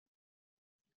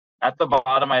At the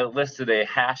bottom, I listed a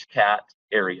HashCat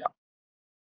area.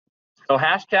 So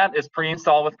HashCat is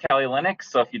pre-installed with Kali Linux.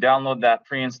 So if you download that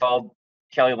pre-installed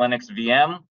Kali Linux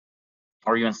VM,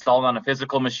 or you install it on a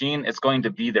physical machine, it's going to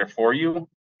be there for you,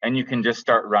 and you can just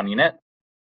start running it.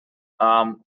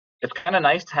 It's kind of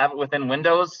nice to have it within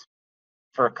Windows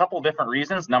for a couple different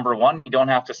reasons. Number one, you don't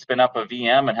have to spin up a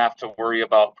VM and have to worry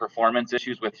about performance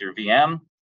issues with your VM.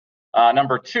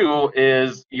 Number two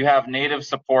is you have native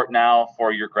support now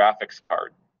for your graphics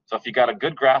card. So if you got a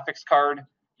good graphics card,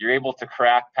 you're able to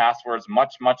crack passwords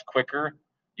much quicker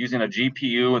using a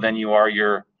GPU than you are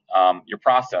your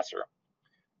processor.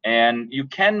 And you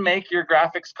can make your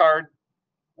graphics card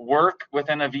work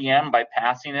within a VM by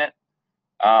passing it.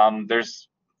 There's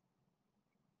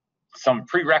some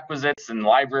prerequisites and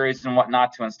libraries and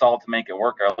whatnot to install to make it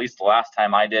work, or at least the last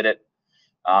time I did it.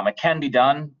 It can be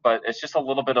done, but it's just a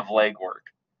little bit of legwork.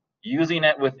 Using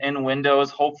it within Windows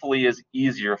hopefully is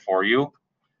easier for you.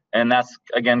 And that's,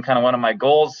 again, kind of one of my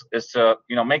goals, is to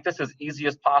make this as easy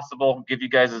as possible, give you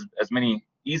guys as many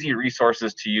easy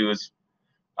resources to use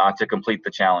to complete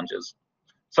the challenges.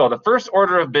 So the first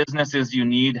order of business is you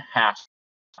need HashCat.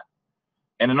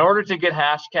 And in order to get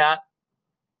HashCat,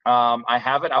 I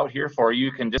have it out here for you.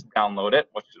 You can just download it,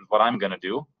 which is what I'm going to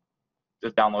do.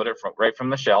 Just download it right from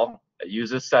the shell. It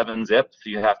uses 7-zip, so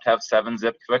you have to have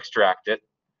 7-zip to extract it.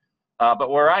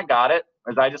 But where I got it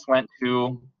is I just went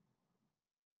to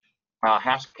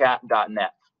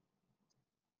HashCat.net.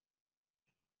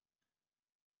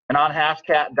 And on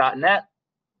HashCat.net,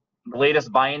 the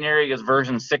latest binary is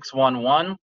version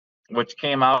 611, which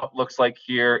came out, looks like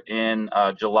here in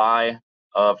July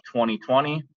of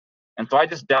 2020. And so I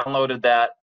just downloaded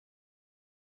that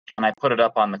and I put it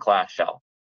up on the class shell.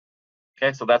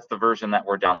 Okay, so that's the version that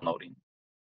we're downloading.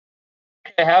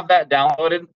 Okay, I have that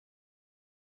downloaded.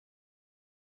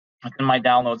 It's in my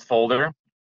downloads folder.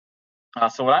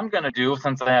 So what I'm going to do,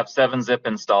 since I have 7-zip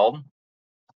installed,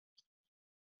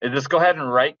 is just go ahead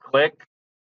and right-click,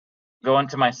 go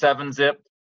into my 7-zip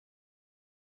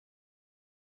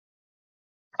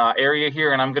area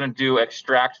here, and I'm going to do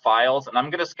extract files, and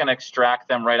I'm just going to extract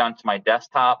them right onto my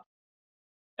desktop.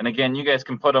 And again, you guys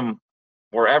can put them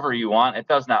wherever you want. It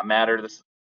does not matter. This is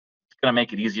going to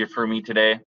make it easier for me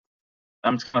today.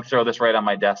 I'm just going to throw this right on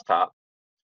my desktop.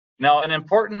 Now, an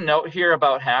important note here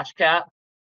about HashCat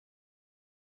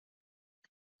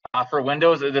for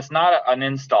Windows is it's not an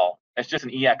install. It's just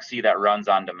an exe that runs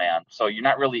on demand. So you're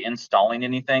not really installing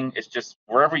anything. It's just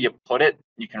wherever you put it,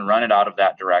 you can run it out of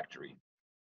that directory.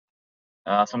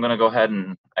 So I'm going to go ahead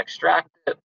and extract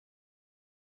it.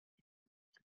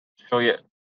 Show you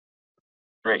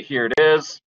right here it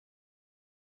is.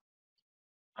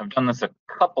 I've done this a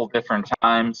couple different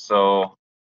times, so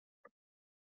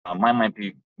mine might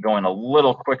be going a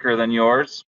little quicker than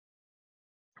yours.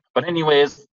 But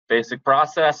anyways, basic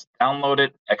process, download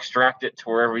it, extract it to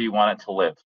wherever you want it to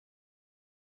live.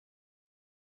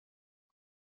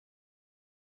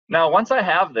 Now, once I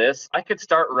have this, I could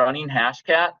start running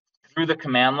HashCat through the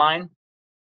command line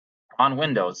on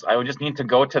Windows. I would just need to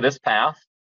go to this path.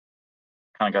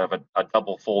 Kind of got a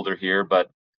double folder here, but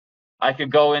I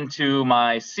could go into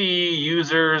my C,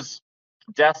 users,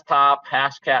 desktop,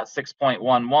 HashCat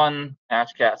 6.11,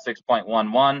 HashCat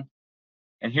 6.11,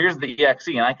 and here's the exe,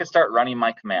 and I could start running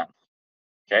my commands.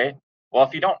 Okay. Well,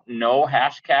 if you don't know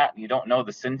HashCat and you don't know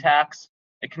the syntax,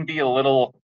 it can be a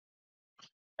little,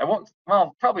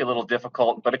 probably a little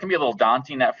difficult, but it can be a little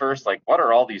daunting at first. Like, what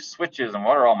are all these switches and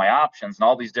what are all my options and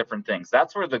all these different things?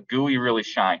 That's where the GUI really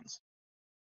shines.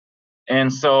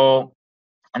 And so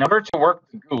in order to work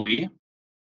the GUI,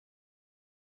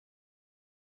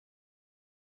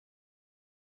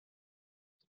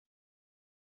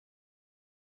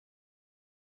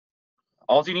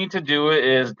 all you need to do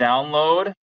is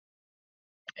download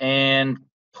and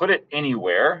put it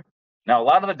anywhere. Now, a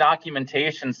lot of the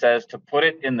documentation says to put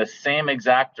it in the same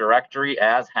exact directory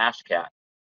as HashCat.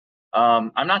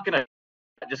 I'm not going to,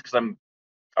 just because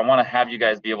I want to have you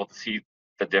guys be able to see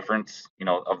the difference,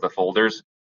 of the folders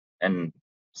and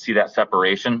see that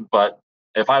separation. But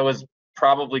if I was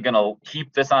probably going to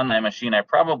keep this on my machine, I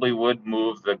probably would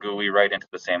move the GUI right into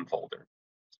the same folder.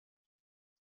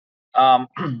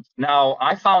 Now,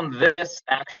 I found this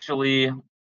actually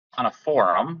on a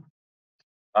forum.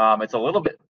 It's a little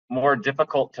bit more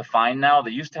difficult to find now.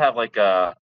 They used to have like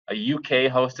a UK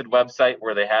hosted website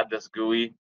where they had this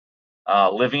GUI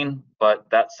living, but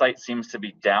that site seems to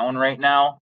be down right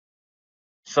now.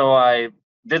 So I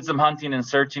did some hunting and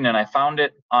searching, and I found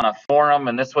it on a forum,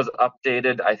 and this was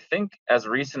updated, I think, as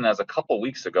recent as a couple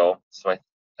weeks ago. So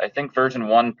I think version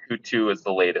 1.2.2 is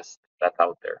the latest that's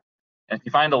out there. And if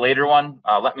you find a later one,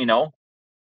 let me know.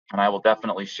 and I will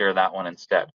definitely share that one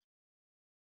instead.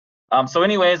 So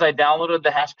anyways, I downloaded the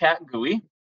HashCat GUI,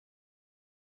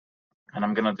 and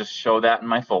I'm gonna just show that in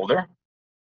my folder.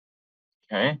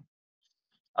 Okay.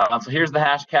 So here's the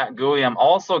HashCat GUI. I'm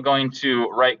also going to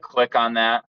right-click on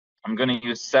that. I'm going to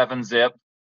use 7-zip.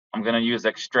 I'm going to use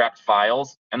extract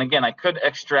files. And again, I could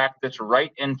extract this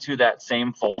right into that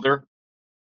same folder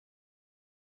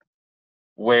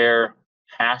where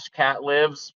HashCat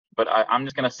lives, but I'm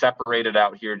just going to separate it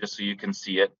out here just so you can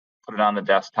see it. Put it on the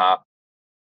desktop.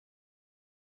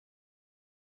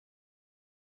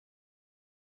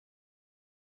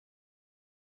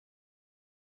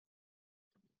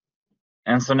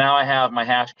 And so now I have my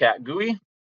HashCat GUI,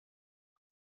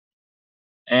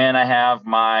 and I have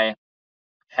my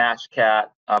HashCat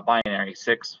binary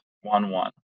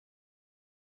 611.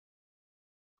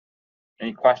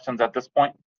 Any questions at this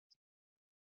point?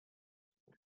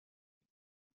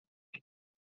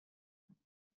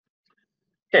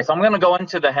 Okay, so I'm going to go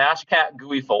into the HashCat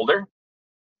GUI folder,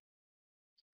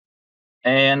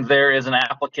 and there is an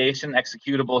application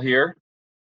executable here,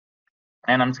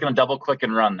 and I'm just going to double click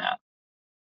and run that.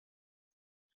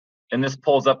 And this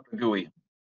pulls up the GUI.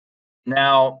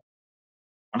 Now,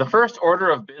 the first order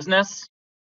of business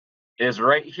is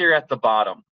right here at the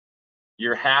bottom,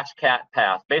 your HashCat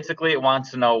path. Basically, it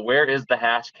wants to know where is the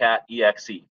HashCat exe.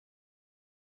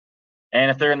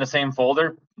 And if they're in the same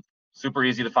folder, super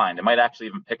easy to find. It might actually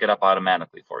even pick it up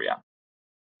automatically for you.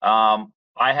 I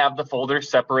have the folder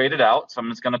separated out, so I'm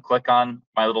just going to click on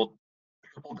my little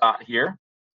triple dot here.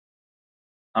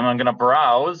 I'm going to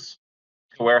browse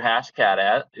to where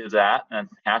HashCat is at, and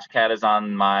HashCat is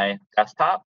on my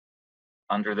desktop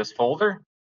under this folder,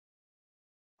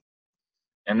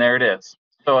 and there it is.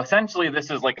 So essentially,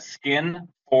 this is like a skin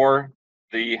for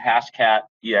the HashCat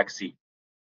exe.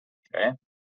 Okay.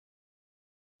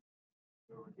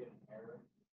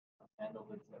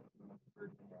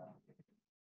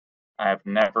 I have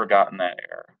never gotten that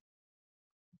error.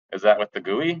 Is that with the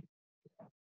GUI?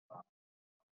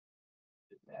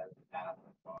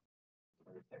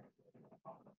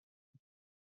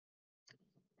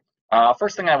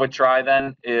 First thing I would try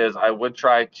then is I would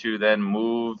try to then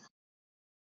move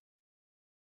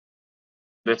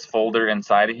this folder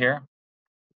inside of here.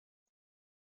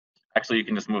 Actually, you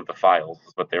can just move the files,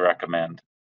 is what they recommend.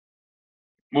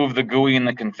 Move the GUI and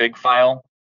the config file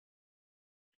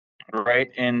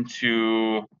right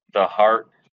into the heart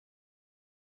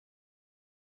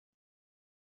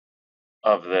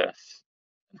of this.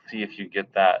 See if you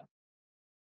get that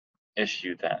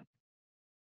issue then.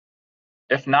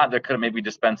 If not, there could have maybe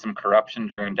just been some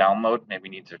corruption during download. Maybe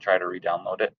need to try to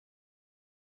re-download it.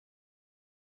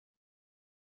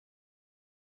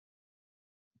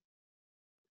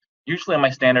 Usually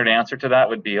my standard answer to that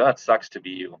would be, oh, it sucks to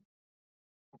be you.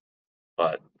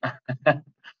 But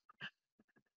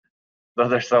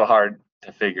those are so hard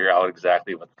to figure out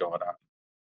exactly what's going on.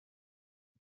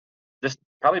 Just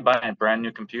probably buy a brand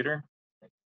new computer.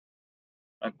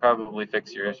 I'd probably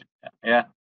fix your issue. Yeah.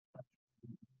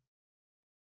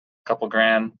 Couple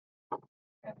grand.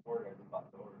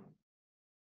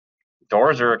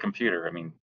 Doors or a computer? I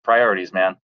mean, priorities,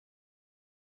 man.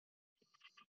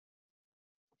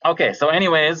 Okay, so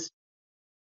anyways,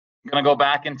 I'm gonna go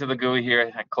back into the GUI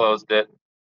here. I closed it.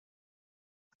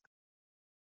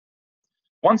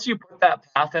 Once you put that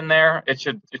path in there, it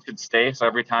should stay. So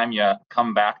every time you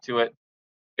come back to it,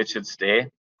 it should stay.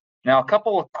 Now, a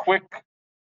couple of quick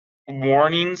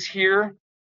warnings here.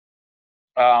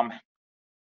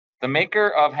 The maker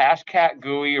of HashCat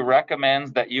GUI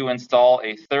recommends that you install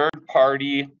a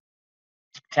third-party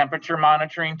temperature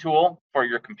monitoring tool for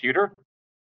your computer,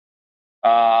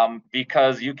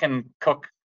 because you can cook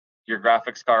your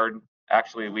graphics card.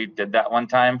 Actually, we did that one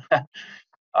time.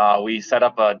 We set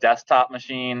up a desktop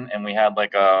machine, and we had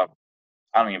like I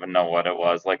don't even know what it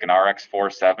was, like an RX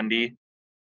 470,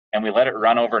 and we let it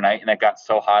run overnight, and it got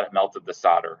so hot it melted the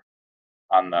solder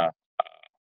on the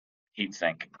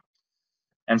heatsink,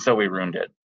 and so we ruined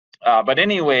it. But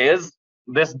anyways,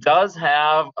 this does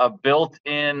have a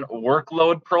built-in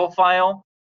workload profile,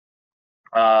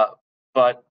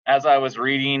 but as I was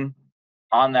reading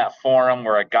on that forum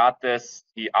where I got this,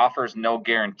 he offers no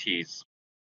guarantees.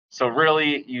 So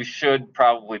really, you should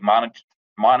probably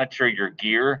monitor your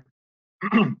gear,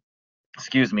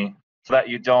 excuse me, so that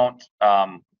you don't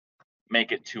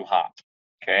make it too hot,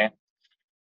 okay?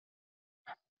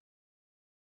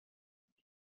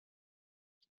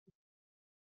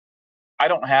 I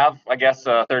don't have, I guess,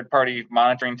 a third-party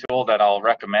monitoring tool that I'll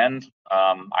recommend.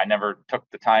 I never took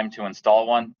the time to install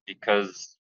one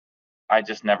because I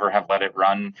just never have let it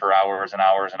run for hours and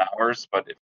hours and hours. But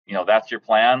if that's your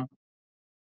plan,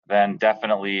 then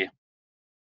definitely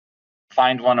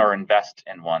find one or invest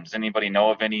in one. Does anybody know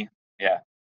of any? Yeah.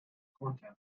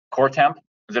 Core Temp.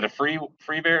 Is it a free or?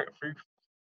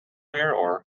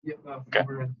 Yeah, okay.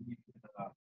 You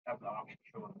have the option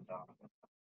show on the top.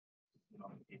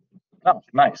 Oh,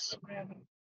 nice.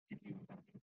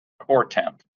 Core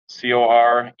Temp.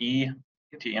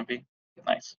 CORETMP.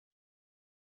 Nice.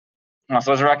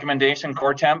 So as a recommendation,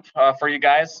 Core Temp for you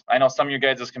guys. I know some of you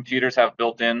guys' computers have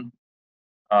built-in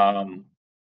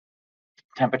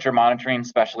temperature monitoring,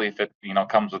 especially if it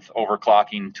comes with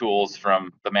overclocking tools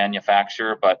from the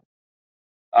manufacturer. But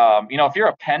if you're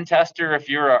a pen tester, if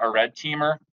you're a red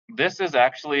teamer, this is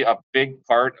actually a big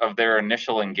part of their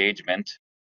initial engagement,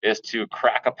 is to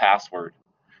crack a password.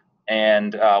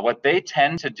 And what they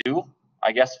tend to do,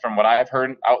 I guess from what I've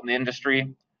heard out in the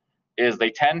industry, is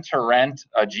they tend to rent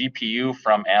a GPU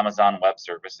from Amazon Web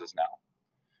Services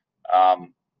now.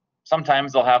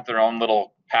 Sometimes they'll have their own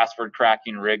little password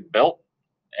cracking rig built,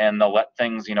 and they'll let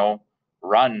things,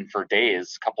 run for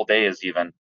days, couple days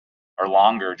even, or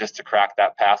longer, just to crack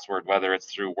that password, whether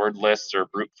it's through word lists or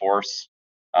brute force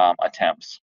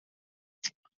attempts.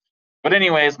 But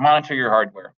anyways, monitor your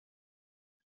hardware.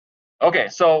 Okay,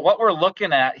 so what we're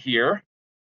looking at here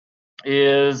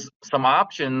is some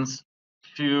options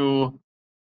to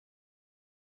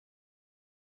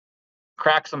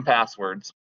crack some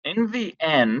passwords. In the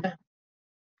end,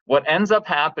 what ends up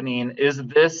happening is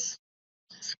this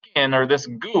skin or this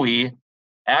GUI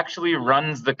actually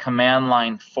runs the command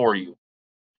line for you.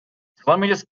 So let me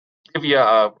just give you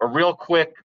a real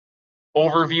quick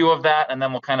overview of that, and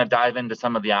then we'll kind of dive into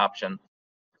some of the options.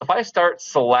 If I start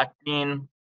selecting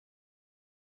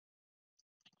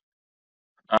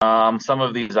some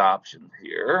of these options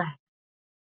here,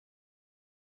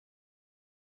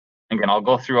 again, I'll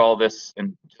go through all this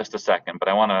in just a second, but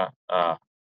I want to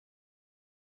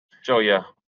show you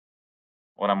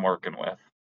what I'm working with.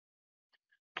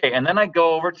 Okay, and then I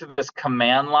go over to this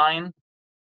command line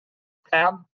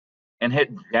tab and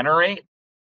hit generate.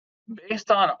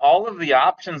 Based on all of the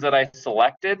options that I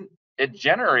selected, it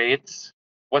generates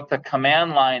what the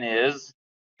command line is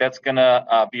that's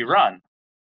gonna be run.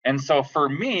 And so for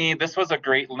me, this was a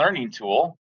great learning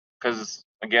tool because,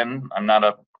 again, I'm not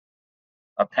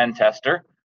a pen tester.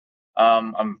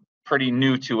 I'm pretty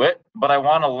new to it, but I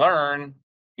want to learn,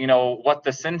 what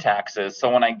the syntax is. So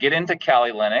when I get into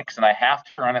Kali Linux and I have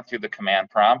to run it through the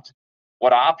command prompt,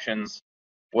 what options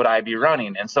would I be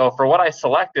running? And so for what I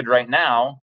selected right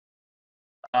now,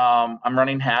 I'm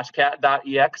running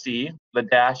HashCat.exe. The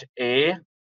 -A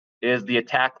is the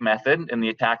attack method, and the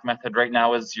attack method right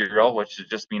now is 0, which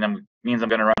just means I'm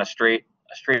going to run a straight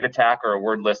attack or a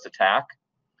word list attack.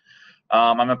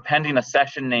 I'm appending a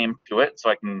session name to it so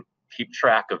I can keep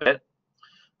track of it.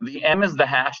 The M is the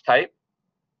hash type.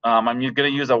 I'm going to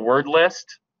use a word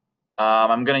list.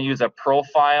 I'm going to use a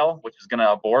profile, which is going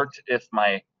to abort if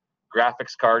my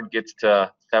graphics card gets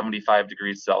to 75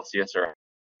 degrees Celsius or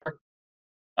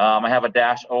I have a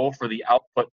 -O for the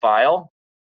output file.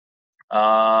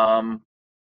 -G,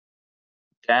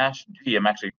 I'm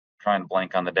actually trying to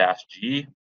blank on the -G.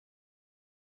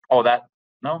 Oh,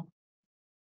 no?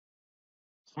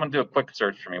 Someone do a quick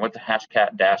search for me. What's the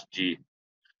HashCat -G?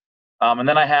 And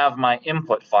then I have my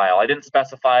input file. I didn't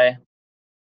specify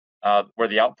where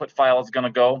the output file is going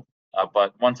to go,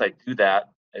 but once I do that,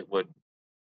 it would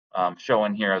show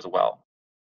in here as well.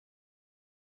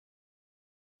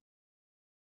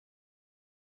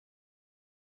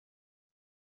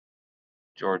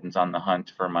 Jordan's on the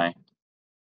hunt for my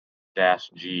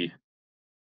 -G.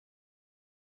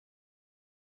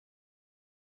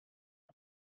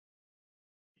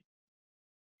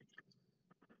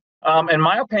 In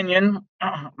my opinion,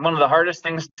 one of the hardest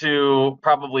things to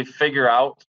probably figure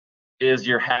out is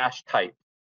your hash type.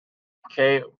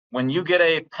 Okay, when you get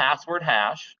a password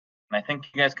hash, and I think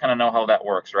you guys kind of know how that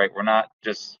works, right? We're not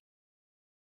just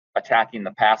attacking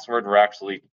the password, we're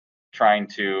actually trying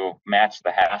to match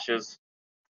the hashes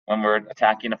when we're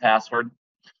attacking a password.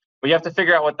 But you have to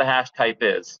figure out what the hash type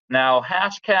is. Now,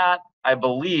 HashCat, I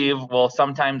believe, will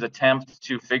sometimes attempt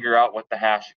to figure out what the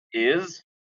hash is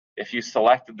if you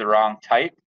selected the wrong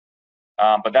type.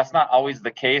 But that's not always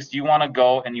the case. You want to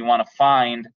go and you want to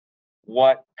find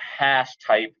what hash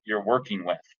type you're working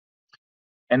with.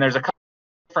 And there's a couple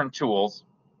different tools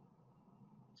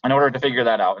in order to figure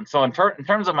that out. And so in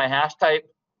terms of my hash type,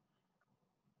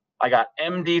 I got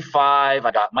MD5,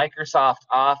 I got Microsoft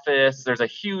Office. There's a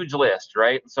huge list,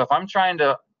 right? So if I'm trying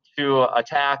to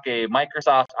attack a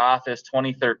Microsoft Office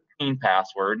 2013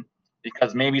 password,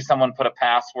 because maybe someone put a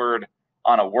password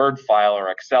on a Word file or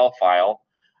Excel file,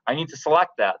 I need to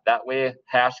select that. That way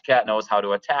HashCat knows how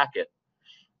to attack it.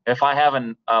 If I have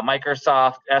a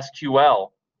Microsoft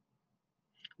SQL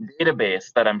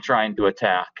database that I'm trying to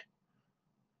attack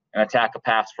and attack a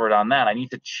password on that, I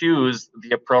need to choose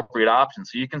the appropriate option.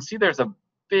 So you can see there's a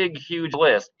big, huge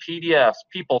list. PDFs,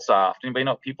 PeopleSoft. Anybody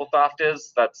know what PeopleSoft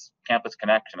is? That's Campus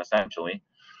Connection, essentially.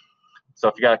 So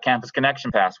if you got a Campus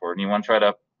Connection password and you want to try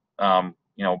to,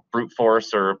 brute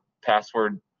force or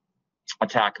password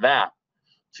attack that.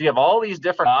 So you have all these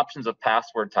different options of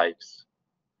password types,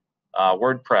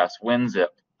 WordPress, WinZip,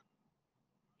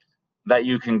 that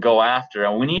you can go after.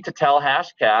 And we need to tell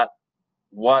HashCat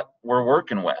what we're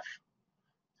working with.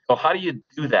 So how do you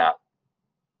do that?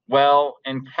 Well,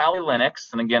 in Kali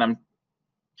Linux, and again, I'm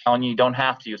telling you don't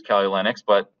have to use Kali Linux,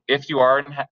 but if you are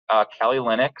in Kali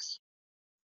Linux,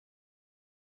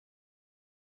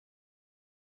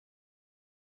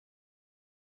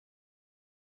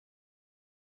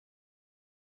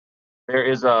 there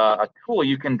is a tool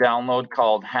you can download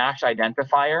called Hash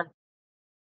Identifier,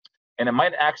 and it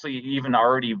might actually even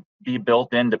already be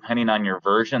built in depending on your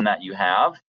version that you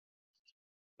have.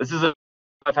 This is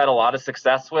I've had a lot of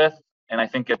success with, and I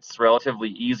think it's relatively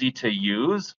easy to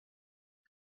use.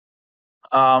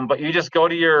 But you just go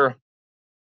to your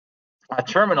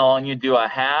terminal and you do a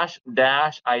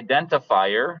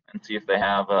hash-identifier and see if they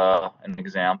have an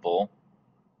example.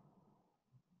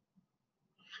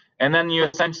 And then you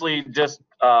essentially just,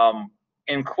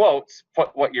 in quotes,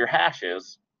 put what your hash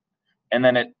is, and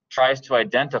then it tries to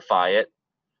identify it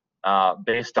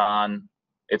based on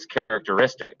its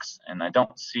characteristics. And I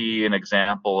don't see an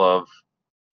example of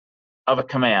a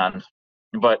command.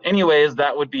 But anyways,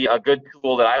 that would be a good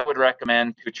tool that I would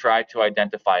recommend to try to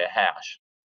identify a hash.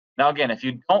 Now, again, if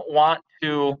you don't want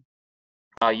to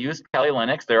use Kali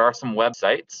Linux, there are some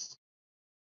websites.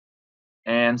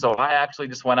 And so I actually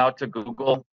just went out to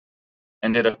Google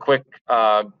and did a quick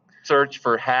search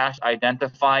for hash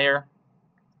identifier.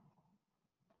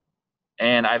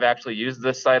 And I've actually used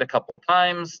this site a couple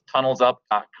times,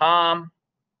 tunnelsup.com.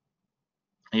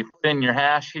 You put in your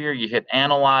hash here, you hit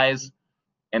analyze,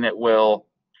 and it will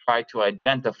try to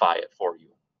identify it for you.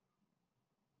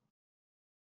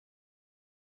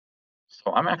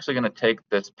 So I'm actually going to take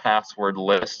this password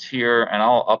list here and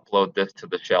I'll upload this to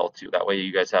the shell too. That way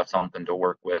you guys have something to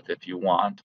work with if you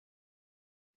want.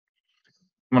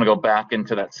 I'm going to go back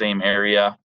into that same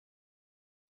area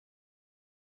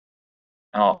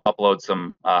and I'll upload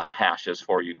some hashes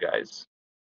for you guys.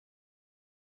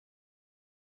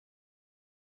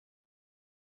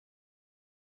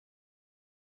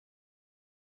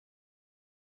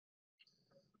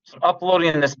 So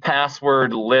uploading this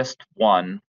password list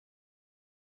 1.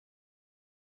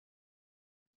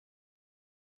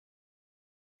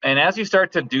 And as you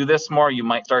start to do this more, you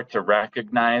might start to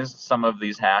recognize some of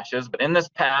these hashes. But in this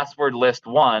password list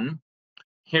 1,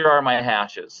 here are my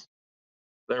hashes.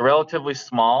 They're relatively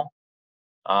small.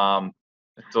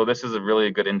 So this is a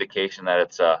really good indication that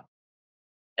it's a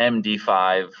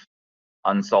MD5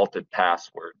 unsalted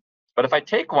password. But if I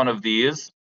take one of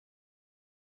these,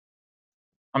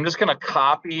 I'm just going to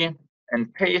copy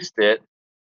and paste it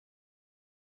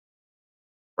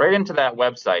right into that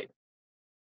website.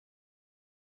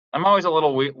 I'm always a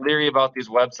little leery about these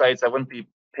websites. I wouldn't be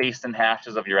pasting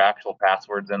hashes of your actual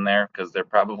passwords in there because they're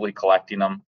probably collecting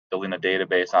them, building a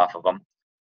database off of them.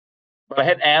 But I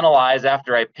hit analyze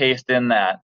after I paste in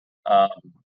that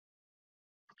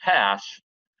hash,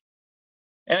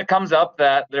 and it comes up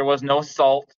that there was no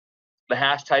salt. The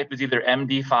hash type is either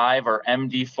MD5 or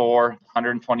MD4,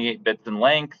 128 bits in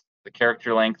length. The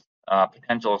character length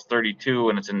potential is 32,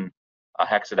 and it's in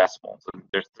hexadecimal. So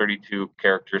there's 32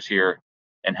 characters here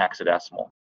in hexadecimal.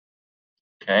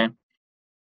 Okay.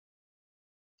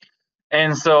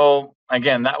 And so,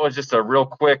 again, that was just a real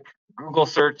quick Google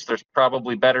search. There's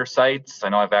probably better sites. I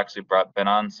know I've actually been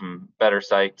on some better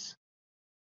sites.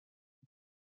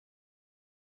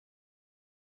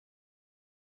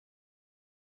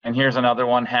 And here's another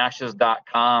one,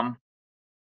 hashes.com.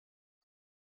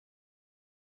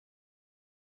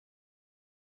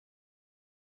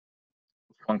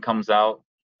 This one comes out,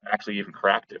 actually even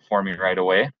cracked it for me right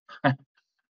away.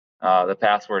 The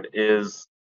password is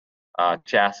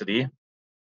Chastity,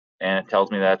 and it tells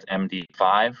me that's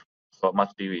MD5, so it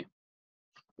must be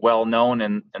well known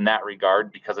in that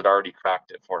regard because it already cracked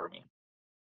it for me.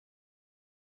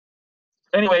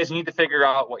 Anyways, you need to figure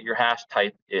out what your hash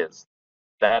type is.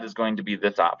 That is going to be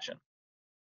this option.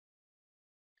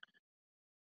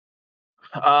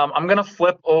 I'm going to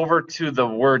flip over to the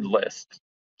word list.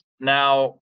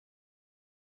 Now,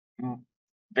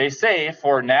 they say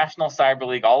for National Cyber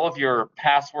League, all of your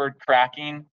password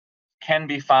cracking can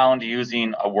be found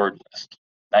using a word list.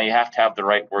 Now, you have to have the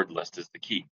right word list is the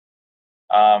key.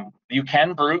 You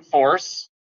can brute force,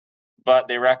 but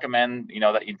they recommend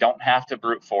that you don't have to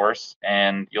brute force,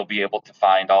 and you'll be able to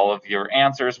find all of your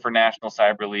answers for National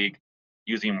Cyber League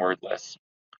using word lists.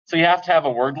 So you have to have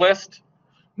a word list.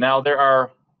 Now there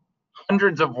are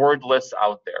hundreds of word lists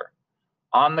out there.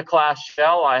 On the class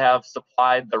shell, I have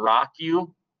supplied the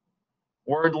RockU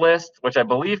word list, which I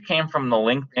believe came from the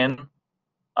LinkedIn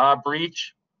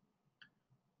breach.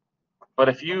 But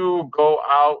if you go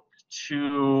out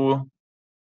to,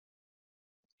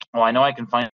 well, I know I can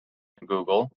find it on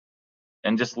Google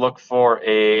and just look for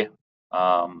a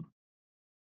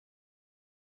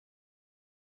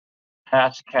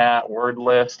HashCat word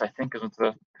list, I think is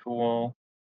the tool.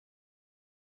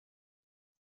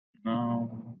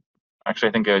 No, actually,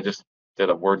 I think I just did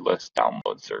a word list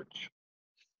download search.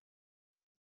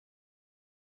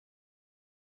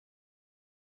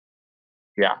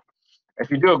 Yeah, if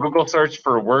you do a Google search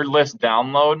for word list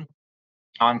download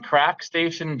on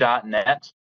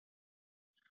crackstation.net,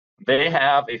 they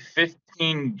have a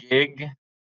 15 gig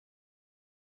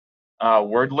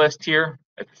word list here.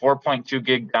 It's 4.2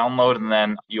 gig download, and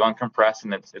then you uncompress,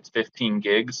 and it's 15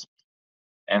 gigs.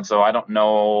 And so I don't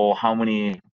know how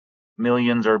many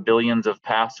millions or billions of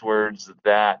passwords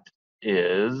that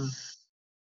is.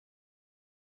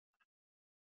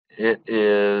 It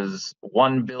is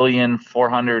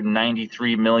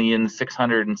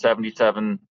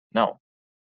 1,493,677. No,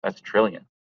 that's trillion.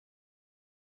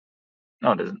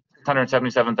 No, it isn't.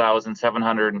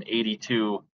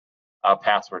 677,782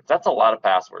 passwords. That's a lot of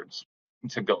passwords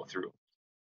to go through.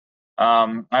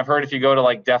 I've heard if you go to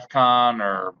like DEF CON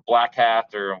or Black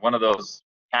Hat or one of those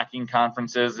hacking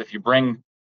conferences, if you bring,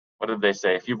 what did they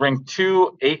say? If you bring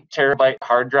 2 8-terabyte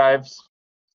hard drives,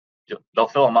 they'll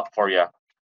fill them up for you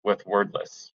with word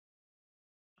lists.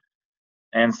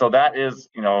 And so that is,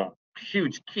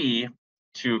 huge key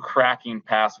to cracking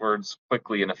passwords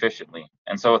quickly and efficiently.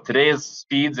 And so with today's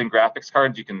speeds and graphics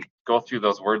cards, you can go through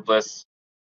those word lists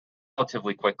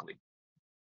relatively quickly.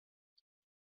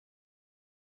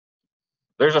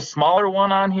 There's a smaller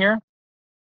one on here,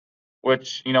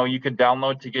 which you could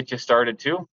download to get you started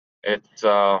too. It's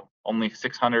only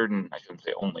 600, and I shouldn't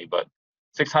say only, but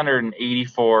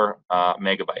 684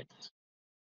 megabytes.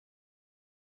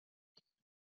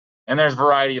 And there's a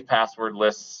variety of password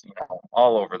lists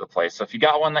all over the place. So if you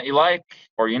got one that you like,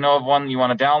 or of one you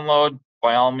want to download,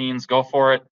 by all means, go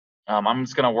for it. I'm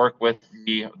just going to work with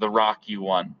the RockU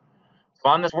one. So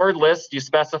on this word list, you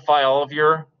specify all of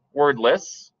your word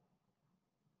lists.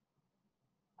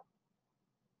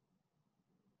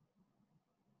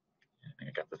 I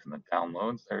got this in the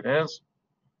downloads. There it is.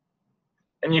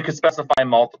 And you can specify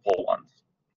multiple ones.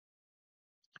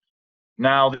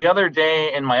 Now, the other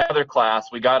day in my other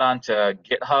class, we got onto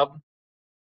GitHub.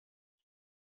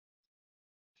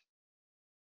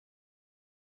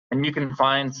 And you can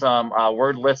find some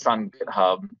word lists on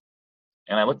GitHub.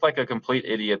 And I looked like a complete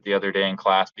idiot the other day in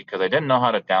class because I didn't know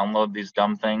how to download these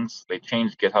dumb things. They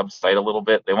changed GitHub's site a little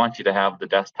bit. They want you to have the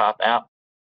desktop app.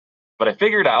 But I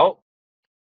figured out,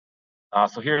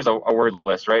 so here's a word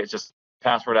list, right? It's just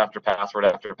password after password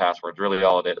after password, really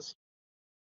all it is.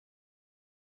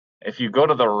 If you go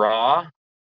to the raw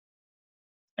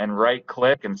and right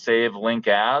click and save link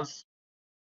as,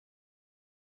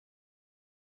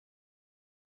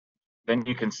 then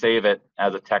you can save it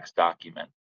as a text document.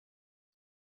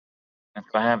 And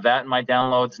so I have that in my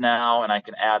downloads now, and I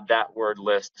can add that word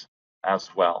list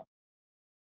as well.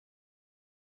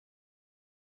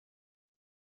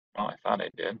 Oh, I thought I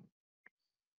did.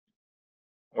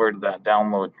 Where did that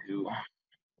download to?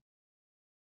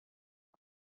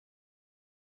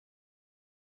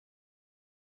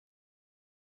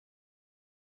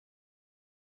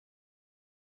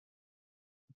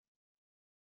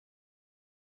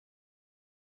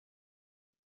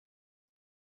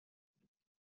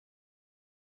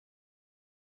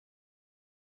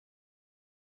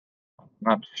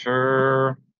 Not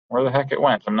sure where the heck it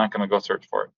went. I'm not going to go search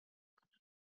for it.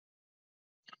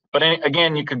 But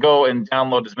again, you could go and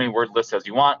download as many word lists as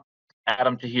you want, add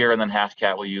them to here, and then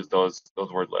HashCat will use those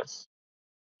word lists.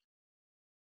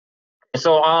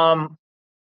 So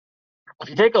if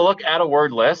you take a look at a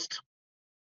word list,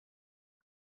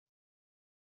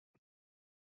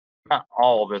 not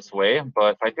all this way,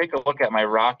 but if I take a look at my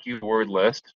RockU word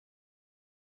list,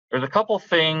 there's a couple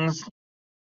things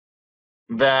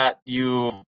that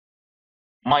you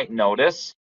might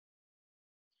notice.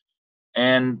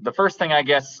 And the first thing I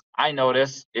guess I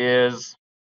notice is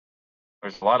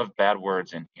there's a lot of bad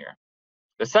words in here.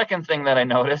 The second thing that I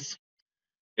notice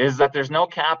is that there's no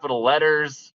capital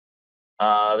letters.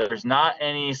 There's not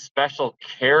any special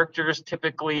characters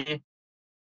typically.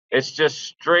 It's just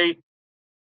straight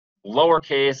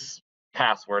lowercase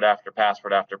password after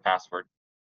password after password,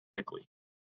 typically.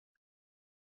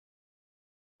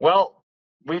 Well,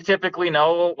 we typically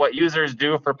know what users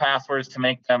do for passwords to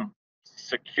make them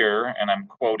secure, and I'm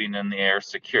quoting in the air,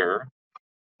 secure.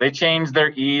 They change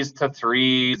their E's to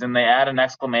 3's and they add an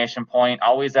exclamation point,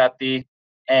 always at the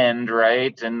end,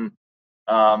 right? And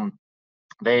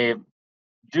they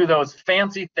do those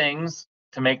fancy things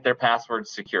to make their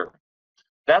passwords secure.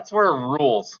 That's where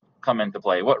rules come into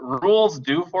play. What rules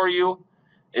do for you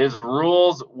is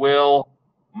rules will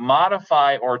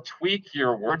modify or tweak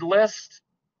your word list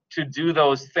to do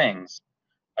those things.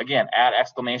 Again, add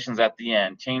exclamations at the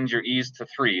end, change your E's to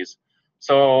 3's.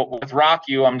 So with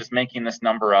RockU, I'm just making this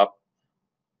number up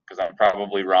because I'm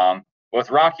probably wrong. With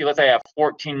RockU, let's say I have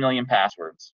 14 million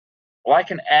passwords. Well, I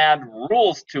can add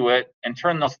rules to it and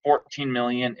turn those 14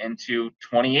 million into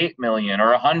 28 million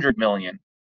or 100 million,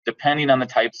 depending on the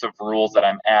types of rules that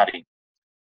I'm adding.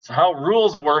 So how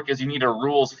rules work is you need a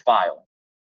rules file,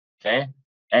 okay?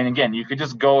 And again, you could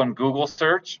just go and Google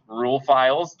search rule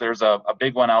files. There's a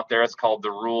big one out there. It's called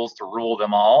the rules to rule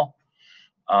them all.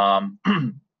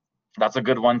 That's a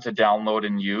good one to download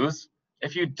and use.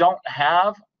 If you don't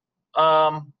have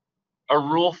a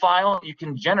rule file, you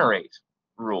can generate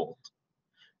rules.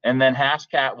 And then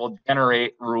HashCat will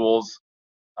generate rules,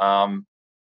 like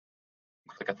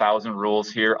 1,000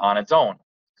 rules here on its own.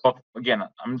 So again,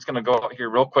 I'm just gonna go out here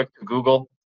real quick to Google.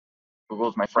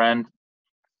 Google's my friend.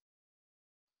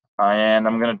 And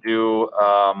I'm gonna do,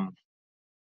 I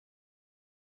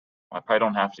probably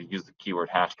don't have to use the keyword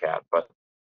HashCat, but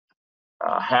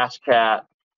HashCat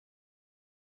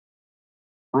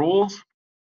rules.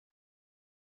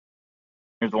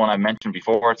 Here's the one I mentioned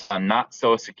before. It's on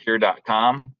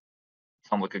notsosecure.com.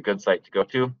 Sounds like a good site to go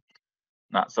to,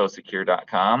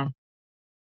 notsosecure.com.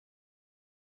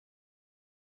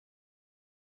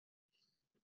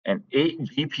 An 8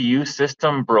 GPU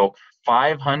system broke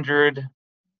 500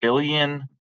 billion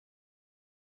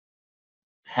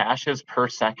hashes per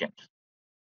second.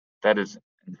 That is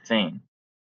insane.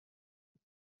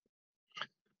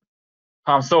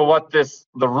 So what the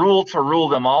rule to rule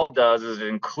them all does is it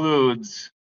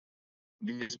includes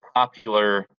these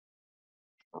popular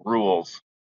rules.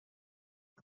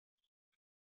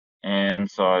 And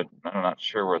so I'm not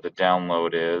sure where the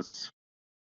download is.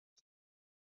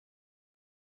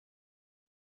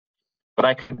 But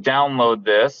I could download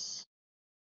this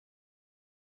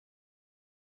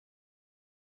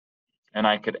and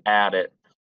I could add it.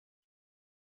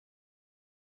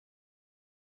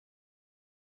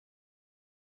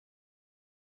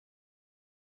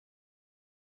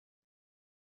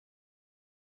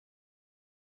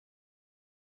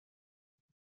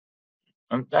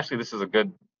 And actually, this is a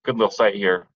good little site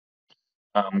here.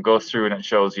 Goes through and it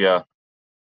shows you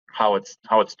how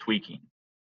it's tweaking.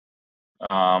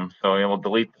 So it will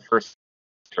delete the first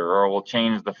character, or it will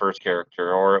change the first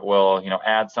character, or it will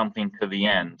add something to the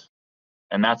end,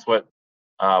 and that's what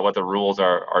the rules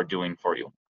are doing for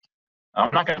you.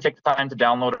 I'm not going to take the time to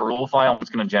download a rule file. I'm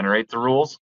just going to generate the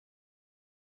rules.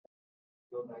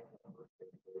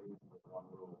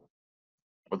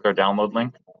 With our download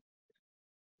link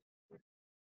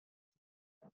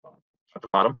at the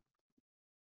bottom.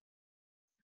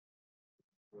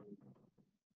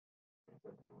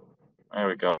 There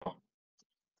we go.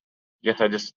 Guess I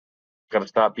just got to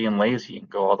stop being lazy and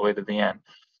go all the way to the end.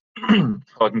 So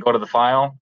I can go to the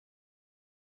file.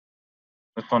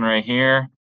 This one right here.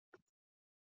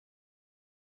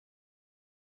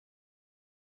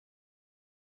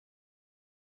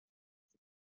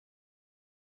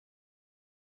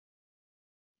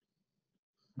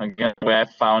 Again, the way I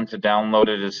found to download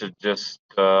it is to just,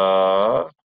 well,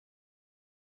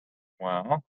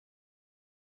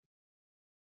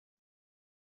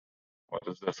 what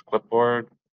is this, clipboard?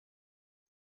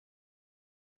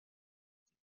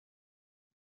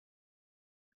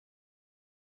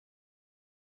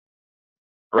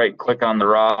 Right click on the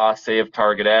raw, save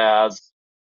target as.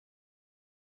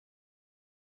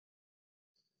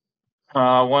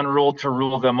 One rule to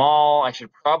rule them all. I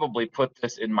should probably put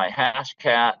this in my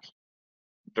HashCat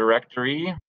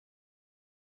directory.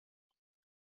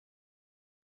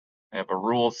 I have a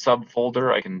rules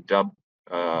subfolder. I can dub,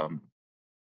 well,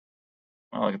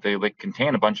 they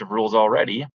contain a bunch of rules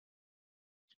already.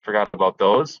 Forgot about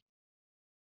those.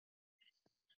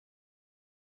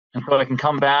 And so I can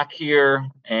come back here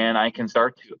and I can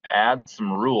start to add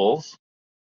some rules.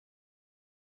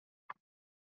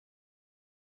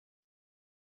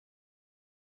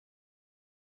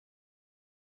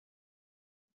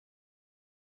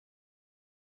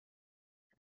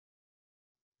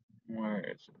 Where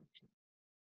is it?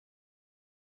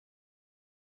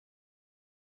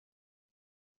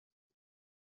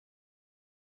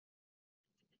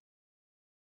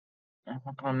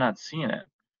 How come I'm not seeing it?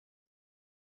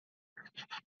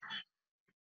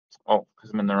 Oh,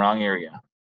 because I'm in the wrong area.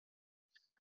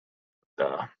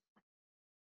 Duh.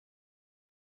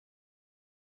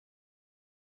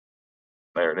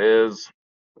 There it is.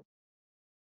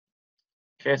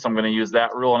 Okay, so I'm going to use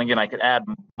that rule. And again, I could add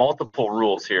multiple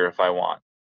rules here if I want.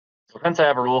 So since I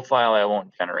have a rule file, I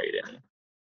won't generate any.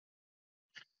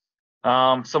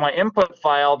 So my input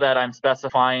file that I'm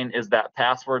specifying is that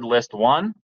password list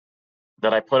 1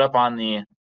 that I put up on the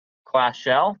class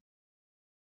shell.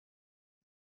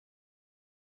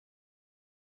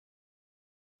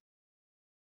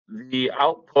 The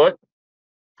output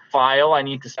file I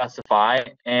need to specify,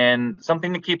 and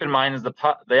something to keep in mind is the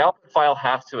output file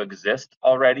has to exist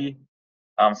already.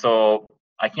 So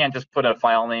I can't just put a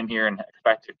file name here and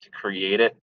expect it to create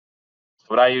it. So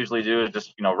what I usually do is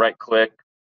just right click,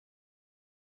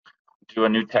 do a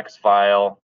new text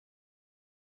file,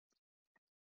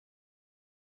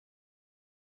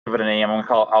 give it a name. I'm going to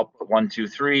call it output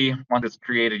 123. Once it's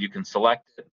created, you can select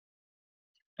it.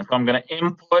 And so I'm going to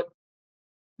input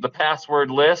the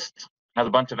password list. It has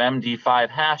a bunch of MD5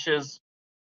 hashes.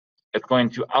 It's going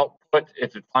to output,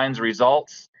 if it finds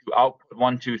results, to output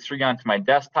 123 onto my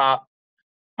desktop.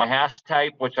 My hash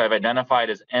type, which I've identified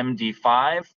as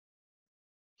MD5.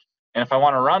 And if I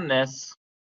want to run this,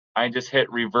 I just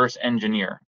hit reverse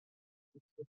engineer.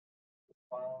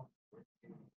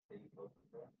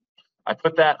 I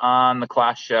put that on the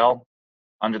class shell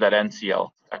under that NCL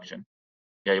section.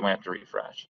 Yeah, you might have to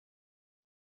refresh.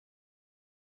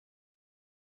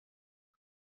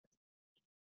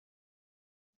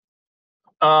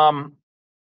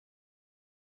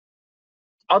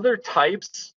 Other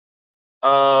types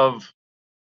of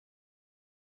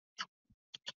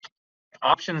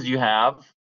options you have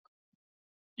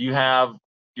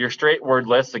your straight word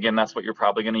list. Again, that's what you're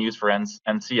probably going to use for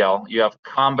NCL. You have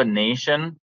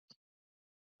combination.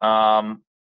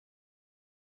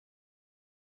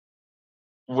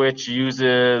 Which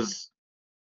uses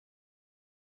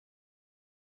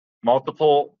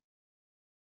multiple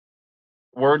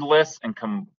word lists and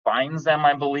combines them,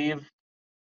 I believe,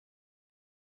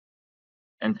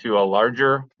 into a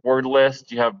larger word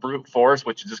list. You have brute force,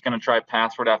 which is just going to try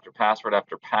password after password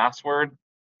after password.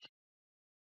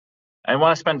 I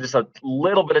want to spend just a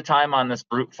little bit of time on this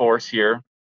brute force here.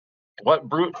 What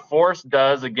brute force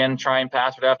does, again, trying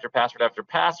password after password after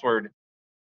password,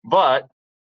 but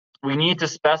we need to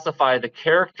specify the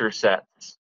character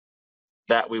sets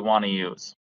that we want to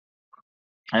use.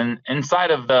 And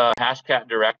inside of the HashCat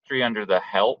directory under the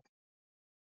help,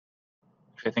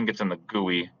 I think it's in the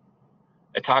GUI,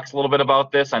 it talks a little bit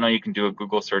about this. I know you can do a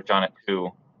Google search on it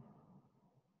too.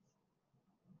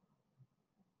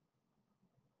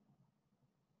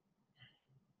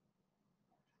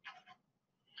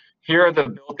 Here are the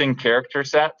built-in character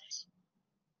sets.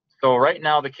 So right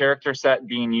now the character set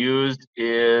being used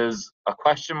is a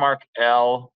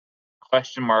 $L,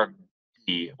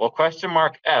 $D. Well,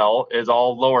 $L is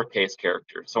all lowercase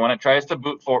characters. So when it tries to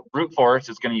brute force,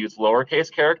 it's going to use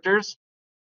lowercase characters.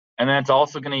 And then it's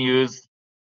also going to use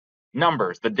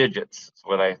numbers, the digits. That's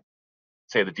what I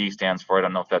say the D stands for. I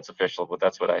don't know if that's official, but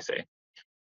that's what I say.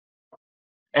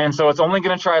 And so it's only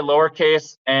going to try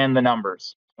lowercase and the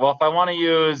numbers. Well, if I want to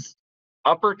use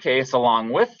uppercase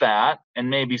along with that and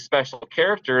maybe special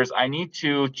characters, I need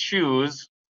to choose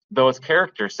those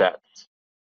character sets.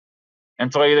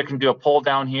 And so I either can do a pull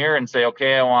down here and say,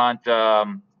 okay, I want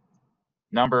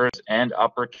numbers and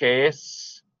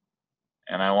uppercase,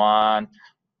 and I want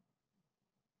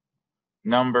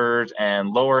numbers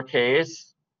and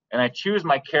lowercase, and I choose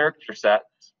my character set.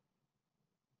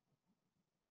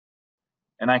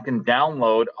 And I can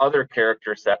download other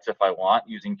character sets if I want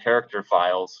using character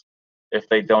files if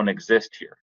they don't exist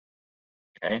here.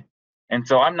 Okay, and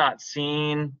so I'm not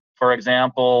seeing, for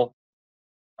example,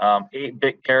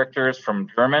 8-bit characters from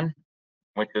German,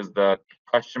 which is the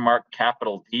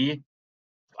 $D.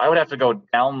 I would have to go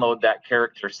download that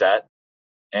character set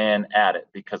and add it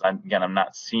because I'm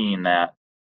not seeing that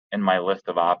in my list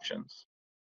of options.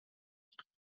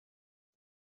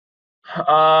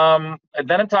 And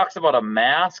then it talks about a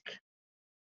mask.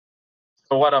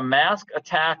 So what a mask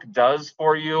attack does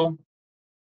for you,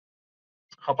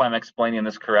 hope I'm explaining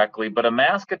this correctly, but a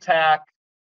mask attack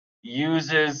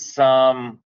uses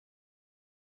some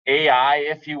AI,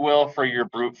 if you will, for your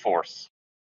brute force.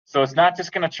 So it's not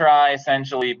just going to try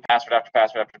essentially password after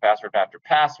password after password after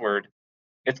password.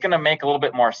 It's going to make a little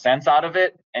bit more sense out of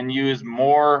it and use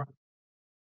more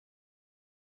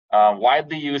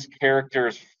widely used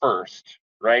characters first,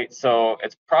 right? So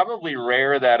it's probably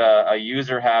rare that a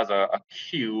user has a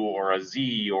Q or a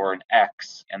Z or an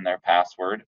X in their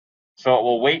password. So it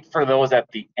will wait for those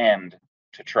at the end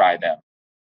to try them.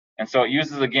 And so it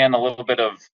uses, again, a little bit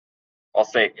of, I'll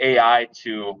say, AI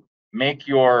to make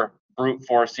your brute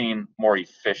forcing more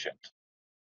efficient.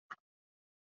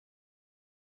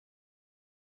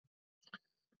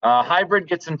 Hybrid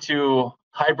gets into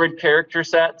hybrid character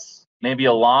sets, maybe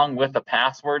along with a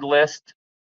password list.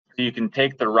 So you can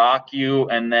take the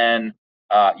ROCU and then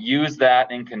use that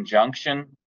in conjunction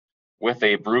with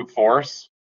a brute force.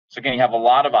 So again, you have a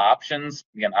lot of options.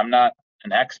 Again, I'm not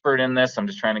an expert in this. I'm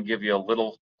just trying to give you a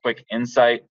little quick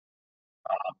insight.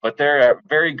 But there are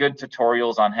very good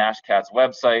tutorials on HashCat's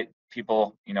website.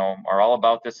 People, are all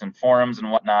about this in forums and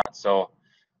whatnot. So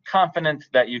confident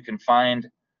that you can find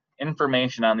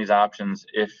information on these options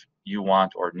if you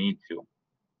want or need to.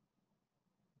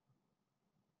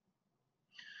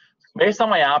 Based on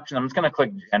my option, I'm just going to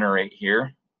click generate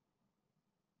here.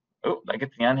 Oh, I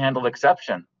get the unhandled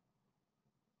exception.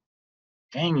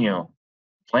 Dang you.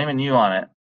 Blaming you on it.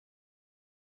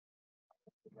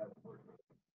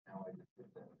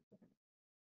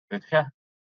 Yeah.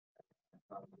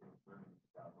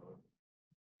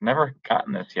 Never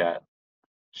gotten this yet.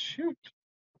 Shoot.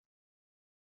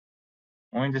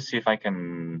 Let me just see if I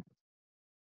can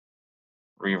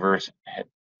reverse hit.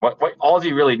 What all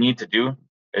you really need to do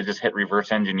is just hit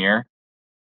reverse engineer.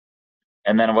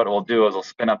 And then what it will do is it'll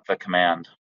spin up the command.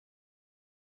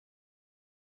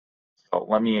 So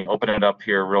let me open it up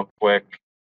here real quick.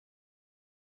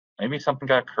 Maybe something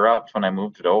got corrupt when I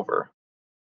moved it over.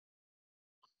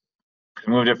 I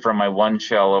moved it from my one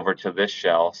shell over to this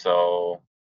shell, so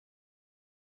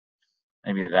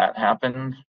maybe that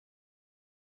happened.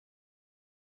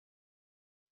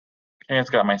 Okay, it's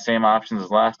got my same options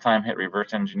as last time. Hit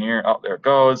reverse engineer. Oh, there it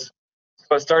goes.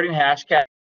 So starting HashCat,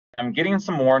 I'm getting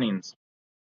some warnings.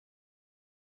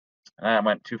 That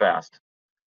went too fast.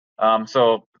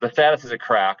 So the status is it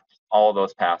cracked all of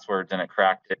those passwords, and it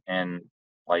cracked it in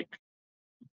like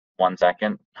 1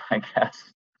 second, I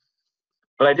guess.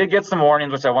 But I did get some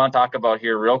warnings, which I want to talk about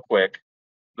here real quick.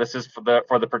 This is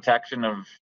for the protection of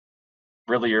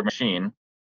really your machine.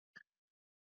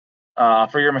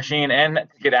 For your machine, and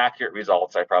to get accurate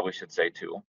results, I probably should say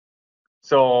too.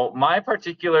 So my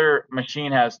particular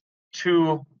machine has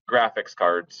 2 graphics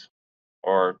cards,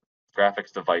 or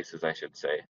graphics devices, I should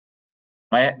say.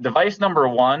 My device number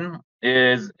 1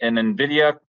 is an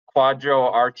NVIDIA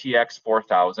Quadro RTX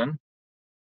 4000.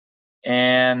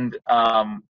 And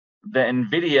the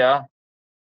NVIDIA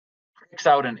kicks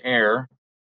out an error,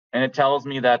 and it tells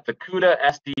me that the CUDA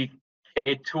SDK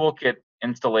toolkit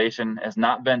installation has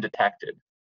not been detected.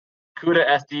 CUDA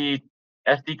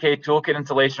SDK toolkit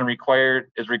installation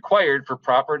is required for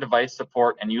proper device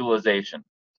support and utilization.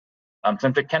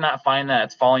 Since it cannot find that,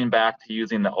 it's falling back to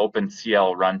using the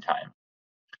OpenCL runtime.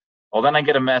 Well, then I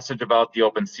get a message about the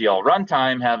OpenCL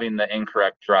runtime having the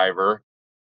incorrect driver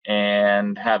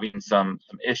and having some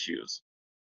issues.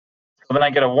 So then I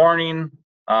get a warning,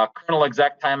 kernel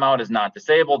exec timeout is not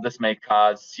disabled. This may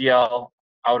cause CL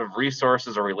out of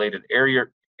resources or related errors.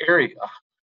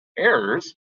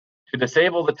 To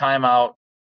disable the timeout,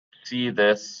 see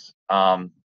this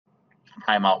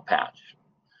timeout patch.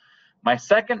 My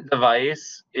second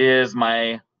device is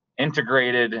my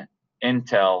integrated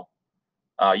Intel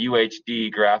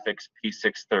UHD graphics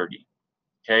P630.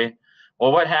 Okay.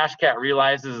 Well, what HashCat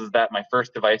realizes is that my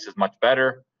first device is much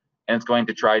better, and it's going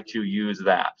to try to use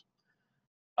that.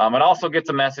 It also gets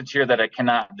a message here that it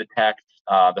cannot detect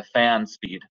the fan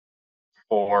speed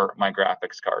for my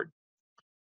graphics card.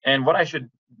 And what I should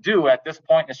do at this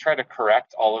point is try to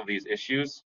correct all of these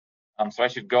issues. So I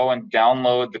should go and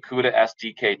download the CUDA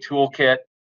SDK toolkit,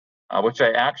 which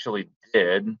I actually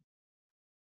did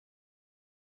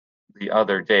the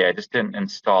other day. I just didn't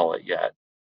install it yet.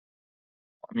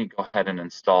 Let me go ahead and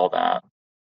install that.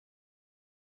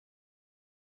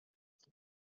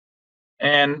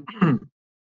 And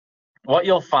what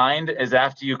you'll find is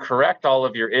after you correct all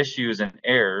of your issues and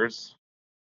errors,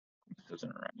 this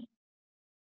isn't running.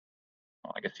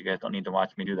 Well, I guess you guys don't need to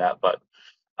watch me do that, but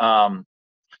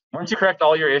once you correct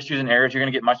all your issues and errors, you're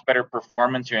going to get much better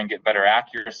performance. You're going to get better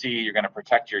accuracy. You're going to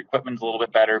protect your equipment a little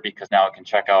bit better because now it can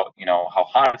check out, how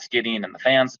hot it's getting and the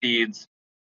fan speeds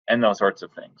and those sorts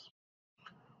of things.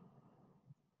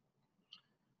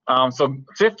 So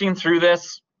sifting through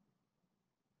this,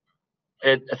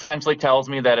 it essentially tells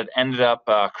me that it ended up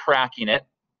cracking it,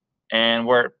 and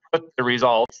where it put the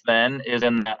results then is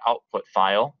in that output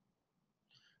file.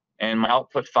 And my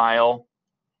output file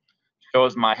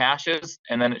shows my hashes,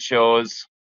 and then it shows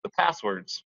the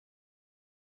passwords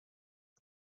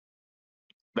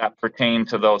that pertain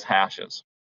to those hashes.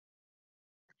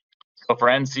 So for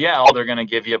NCL, they're going to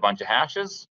give you a bunch of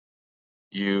hashes.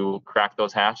 you crack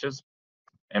those hashes,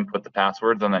 input the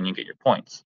passwords, and then you get your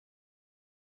points.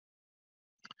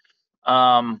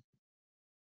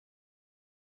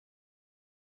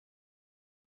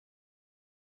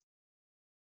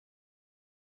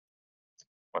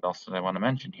 What else did I want to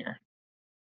mention here?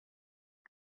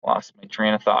 Lost my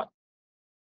train of thought.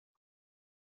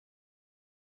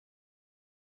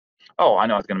 Oh, I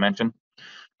know I was going to mention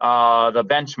the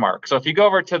benchmark. So if you go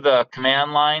over to the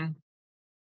command line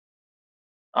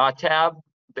tab,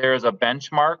 there's a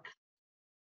benchmark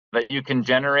that you can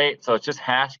generate. So it's just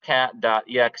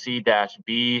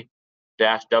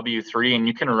hashcat.exe-b-w3, and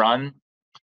you can run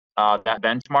that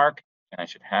benchmark. And I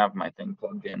should have my thing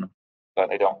plugged in,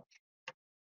 but I don't.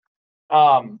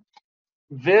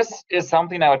 This is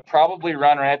something I would probably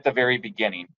run right at the very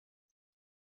beginning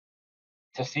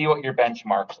to see what your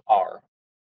benchmarks are.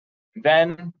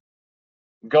 Then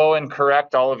go and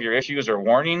correct all of your issues or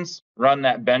warnings, run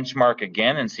that benchmark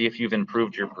again and see if you've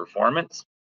improved your performance.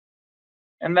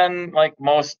 And then, like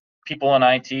most people in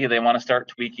IT, they want to start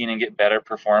tweaking and get better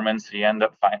performance. You end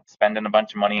up spending a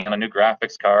bunch of money on a new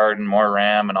graphics card and more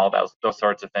RAM and all those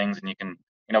sorts of things, and you can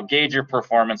gauge your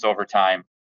performance over time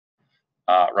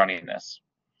running this.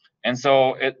 And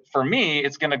so for me,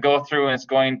 it's going to go through and it's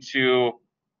going to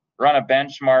run a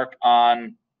benchmark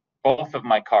on both of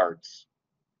my cards.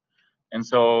 And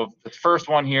so the first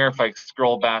one here, if I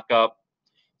scroll back up,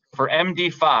 for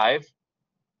MD5,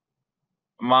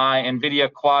 my NVIDIA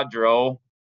Quadro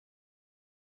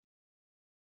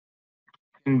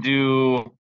can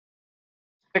do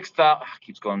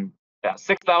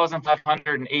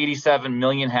 6,587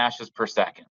 million hashes per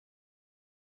second.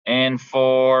 And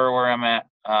for where I'm at,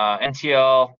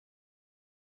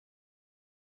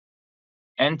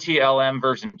 NTLM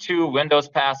version 2, Windows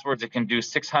passwords, it can do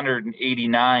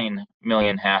 689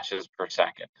 million hashes per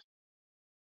second.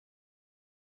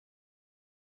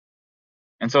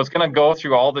 And so it's going to go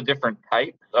through all the different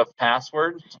types of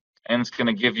passwords, and it's going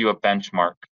to give you a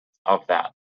benchmark of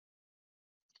that.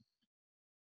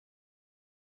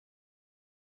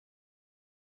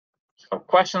 So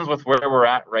questions with where we're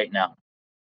at right now?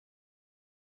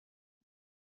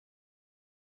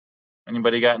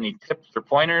 Anybody got any tips or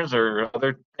pointers or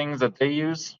other things that they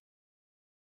use?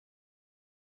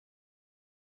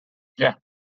 Yeah.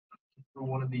 For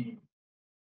one of the,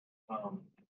 for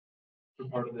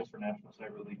part of this for National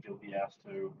Cyber League, you'll be asked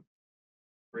to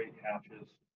create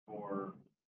hashes for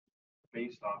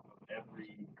based off of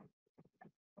every.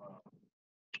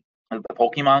 The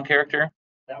Pokemon character?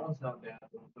 That one's not bad.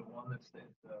 The one that's the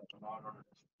non-artist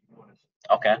one is.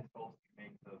 Okay. You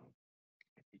make the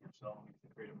yourself. You can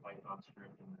create a Python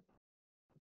script and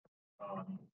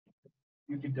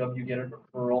UW get a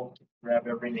referral, grab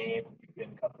every name, you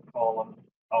can cut the column,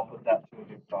 output that to a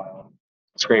big file.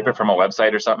 Scrape it from a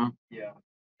website or something? Yeah.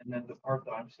 And then the part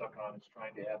that I'm stuck on is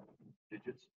trying to add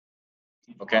digits.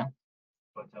 Okay.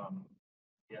 But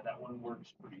yeah, that one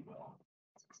works pretty well.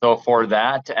 So for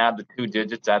that, to add the 2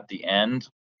 digits at the end,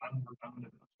 I'm going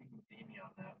to speak with Amy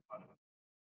on that, how to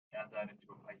add that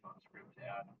into a Python script to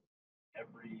add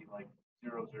every like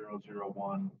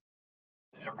 0001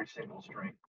 to every single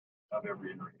string of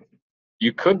every array.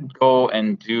 you could go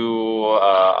and do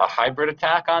a hybrid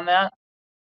attack on that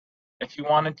if you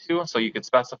wanted to. So you could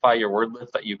specify your word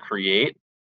list that you create,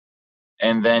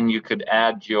 and then you could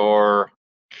add your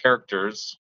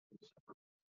characters.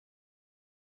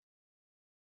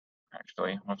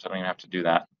 Actually, whoops, I don't even have to do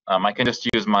that. I can just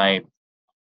use my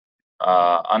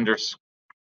underscore,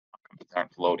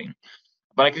 aren't loading.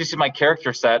 But I can just use my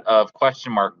character set of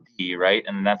 $D, right?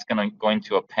 And that's going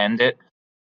to append it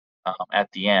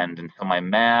at the end. And so my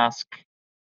mask,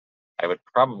 I would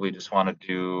probably just want to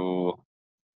do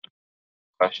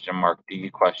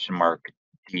 $D,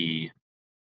 $D.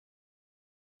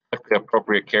 Click the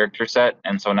appropriate character set.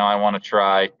 And so now I want to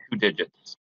try 2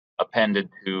 digits appended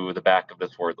to the back of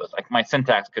this word list. Like my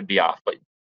syntax could be off, but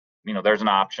there's an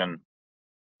option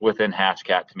within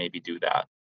HashCat to maybe do that.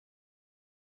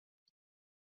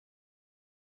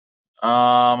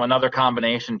 Another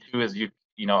combination too is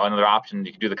another option,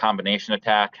 you can do the combination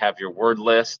attack, have your word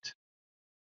list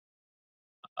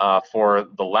for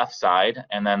the left side,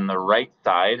 and then the right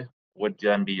side would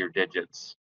then be your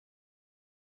digits.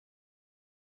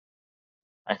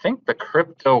 I think the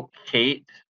CryptoKate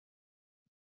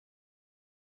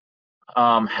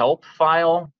help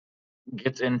file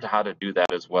gets into how to do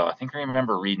that as well. I think I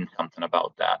remember reading something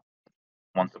about that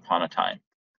once upon a time.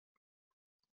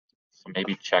 So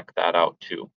maybe check that out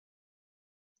too.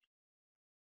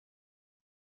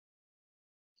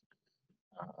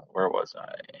 Where was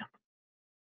I?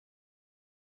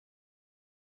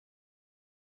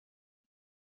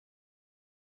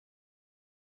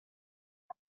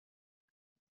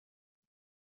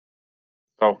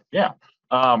 So yeah.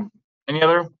 Any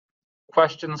other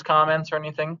questions, comments, or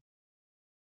anything?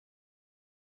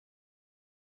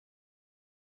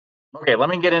 Okay, let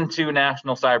me get into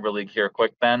National Cyber League here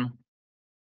quick then.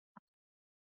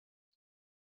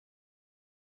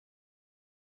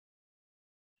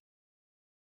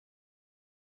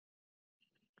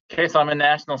 Okay, so I'm in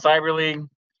National Cyber League.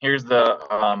 Here's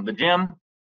the gym.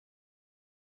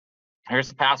 Here's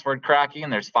the password cracking.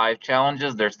 There's 5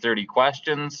 challenges. There's 30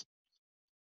 questions.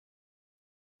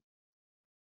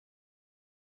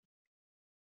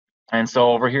 And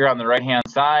so over here on the right-hand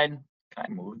side, can I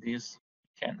move these?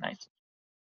 Okay, nice.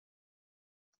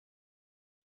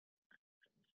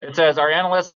 It says our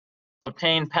analysts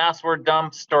obtain password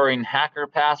dumps storing hacker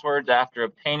passwords. After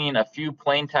obtaining a few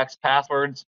plain text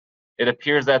passwords, it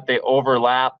appears that they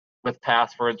overlap with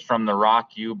passwords from the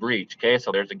RockU breach. Okay,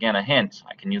 so there's again a hint.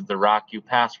 I can use the RockU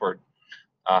password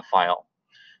file.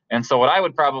 And so what I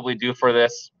would probably do for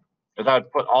this is I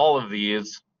would put all of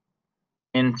these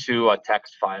into a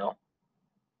text file.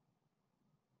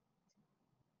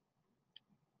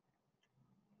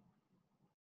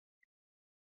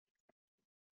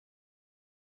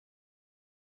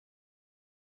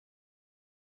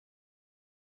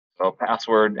 So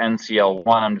password NCL1,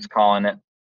 I'm just calling it.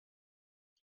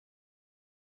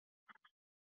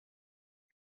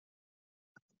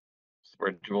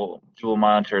 Where dual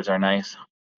monitors are nice.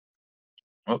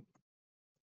 Oop.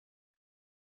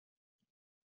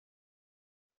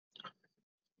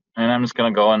 And I'm just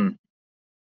going to go and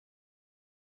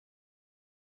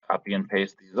copy and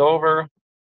paste these over.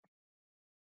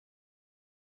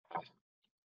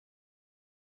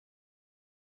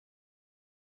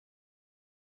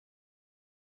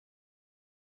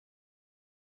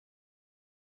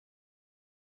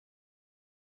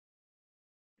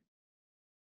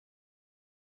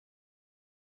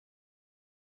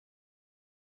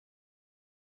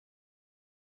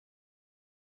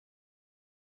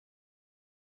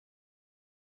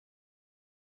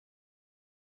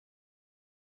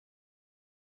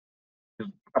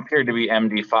 Appeared to be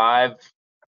MD5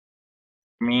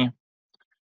 for me.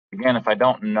 Again, if I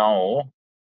don't know,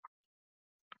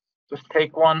 just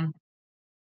take one.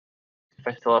 If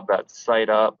I still have that site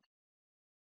up,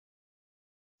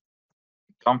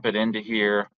 dump it into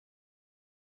here.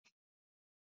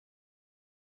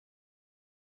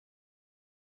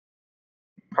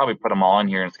 Probably put them all in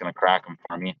here and it's going to crack them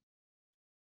for me. It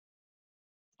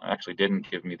actually didn't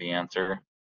give me the answer.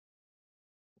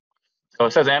 So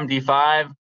it says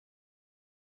MD5.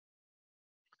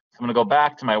 So I'm going to go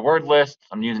back to my word list.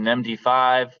 I'm using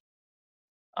MD5.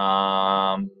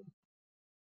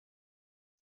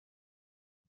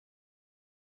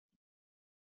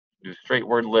 Do straight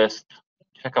word list.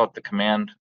 Check out the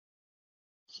command.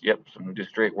 Yep, so I'm going to do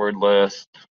straight word list.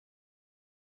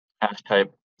 Hash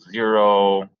type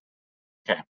 0.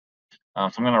 Okay, so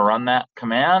I'm going to run that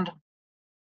command.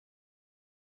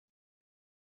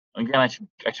 Again, I should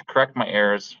correct my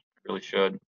errors. I really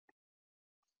should.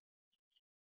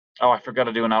 Oh, I forgot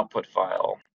to do an output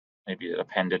file. Maybe it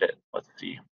appended it. Let's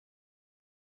see.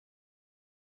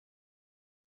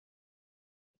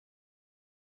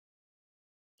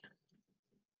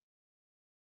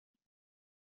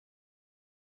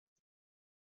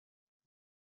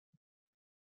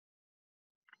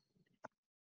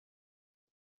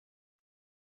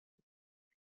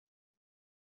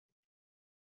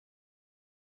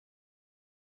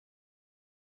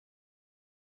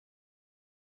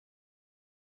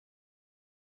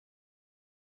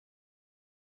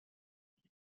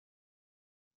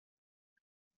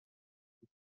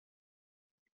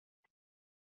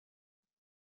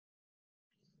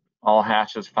 All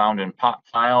hashes found in pot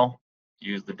file.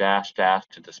 Use the dash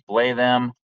to display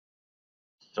them.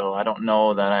 So I don't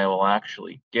know that I will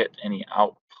actually get any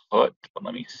output, but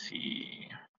let me see.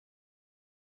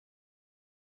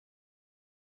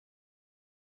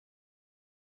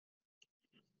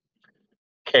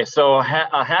 Okay, so a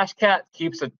HashCat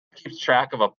keeps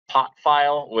track of a pot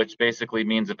file, which basically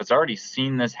means if it's already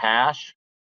seen this hash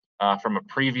from a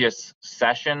previous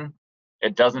session,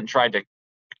 it doesn't try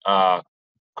to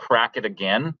crack it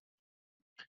again.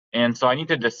 And so I need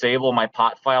to disable my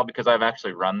pot file because I've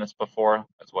actually run this before.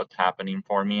 That's what's happening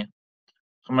for me.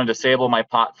 So I'm going to disable my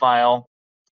pot file,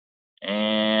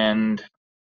 and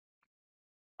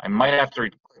I might have to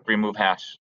remove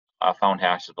found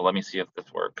hashes, but let me see if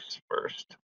this works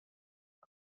first.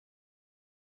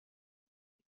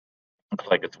 Looks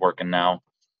like it's working now.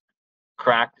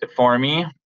 Cracked it for me.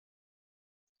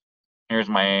 Here's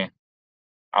my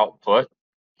output.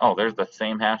 Oh, there's the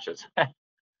same hashes.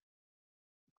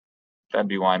 That'd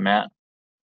be why, Matt.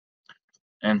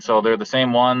 And so they're the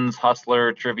same ones: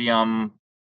 Hustler, Trivium,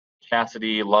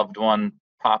 Chastity, Loved One,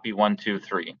 Poppy 1, 2,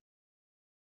 3.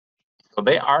 So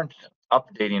they aren't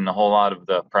updating a whole lot of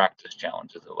the practice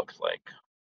challenges, it looks like.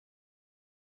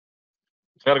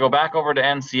 So got to go back over to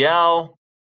NCL.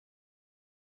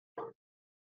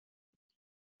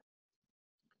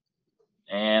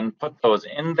 And put those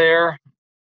in there,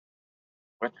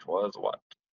 which was what?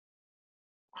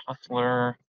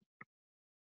 Hustler.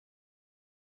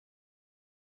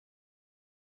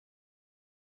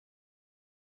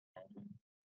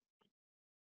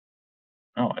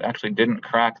 No, it actually didn't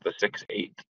crack the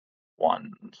 6.8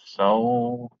 one.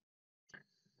 So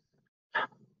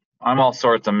I'm all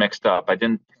sorts of mixed up. I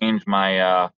didn't change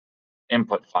my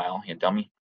input file, you dummy.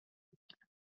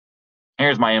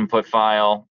 Here's my input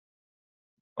file.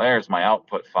 There's my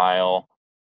output file.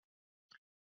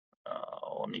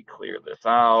 Let me clear this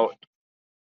out.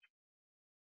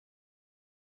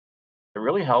 It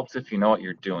really helps if you know what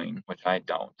you're doing, which I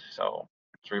don't. So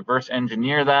let's reverse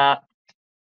engineer that.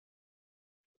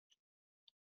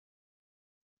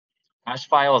 Hash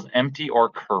file is empty or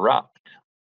corrupt.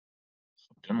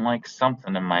 Didn't like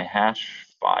something in my hash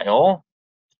file.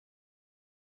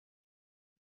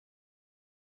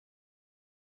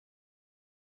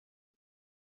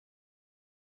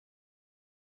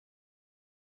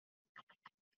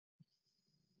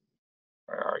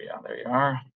 Where are you? There you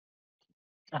are.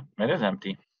 Oh, it is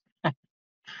empty. Oh,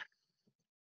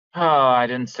 I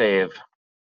didn't save.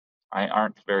 I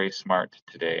aren't very smart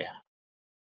today.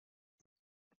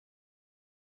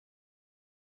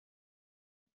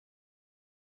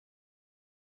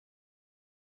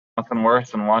 Nothing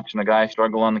worse than watching a guy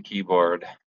struggle on the keyboard.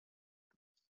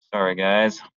 Sorry,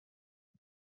 guys.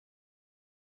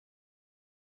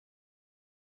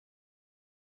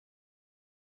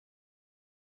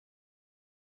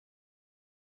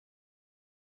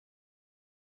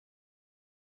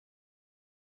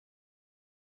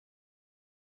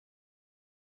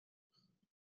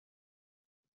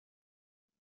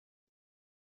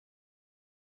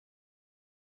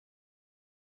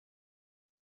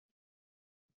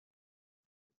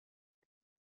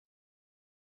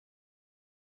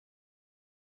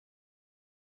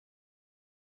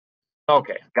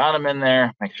 Okay, got them in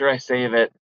there. Make sure I save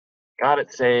it. Got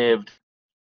it saved.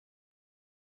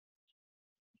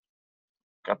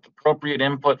 Got the appropriate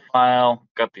input file.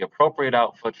 Got the appropriate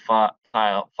output file.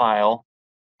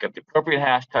 Got the appropriate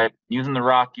hash type using the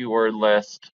Rocky word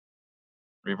list.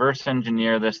 Reverse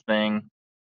engineer this thing.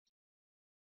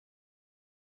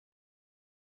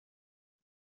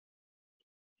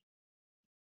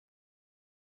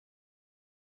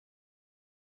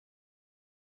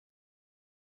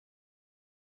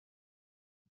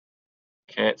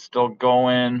 Okay, it's still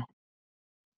going.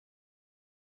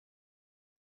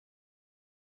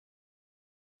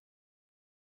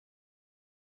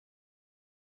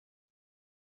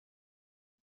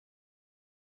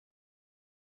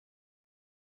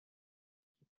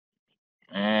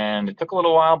 And it took a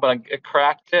little while, but it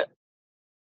cracked it.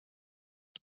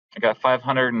 I got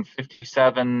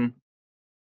 557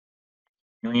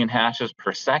 million hashes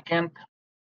per second.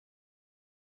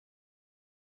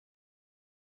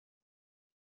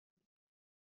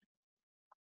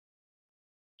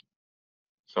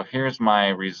 So here's my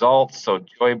results. So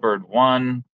Joybird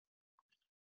won.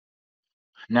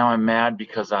 Now I'm mad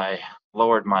because I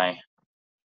lowered my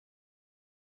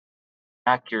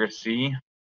accuracy.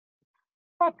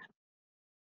 What?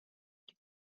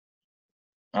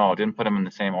 Oh, didn't put them in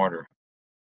the same order.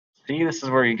 See, this is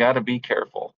where you got to be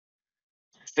careful.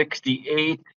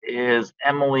 68 is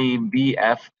Emily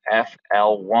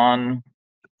BFFL1.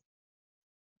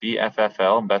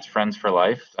 BFFL, best friends for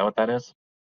life. Is that what that is?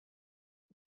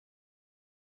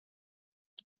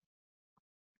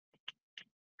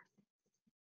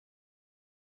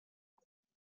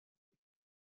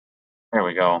 There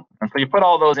we go. And so you put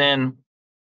all those in,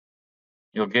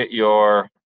 you'll get your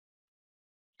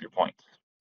points.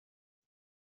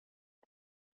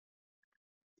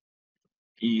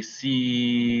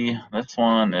 EC, this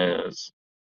one is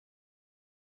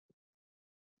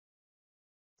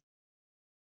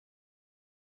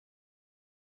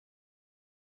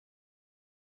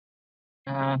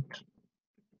at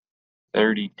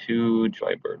 32,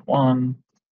 Joybird 1.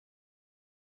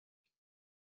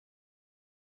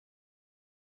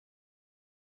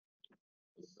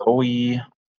 Zoe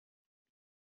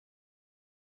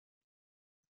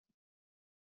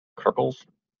Kirkles.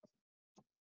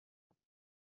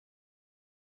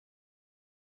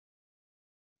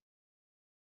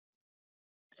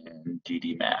 And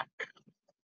DD Mac.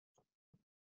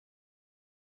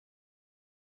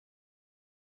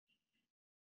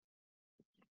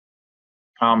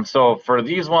 So for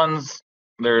these ones,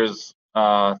 there's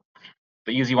the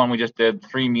easy one we just did,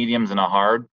 3 mediums and a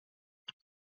hard.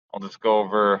 I'll just go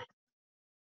over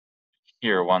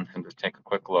here once and just take a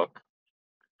quick look.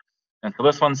 And so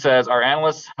this one says, our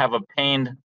analysts have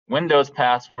obtained Windows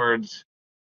passwords,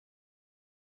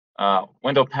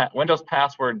 Windows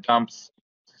password dumps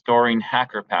storing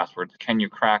hacker passwords. Can you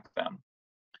crack them?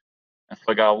 And so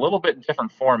I got a little bit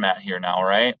different format here now,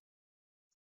 right?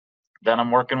 That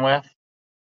I'm working with.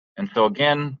 And so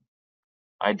again,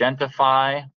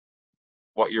 identify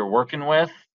what you're working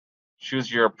with,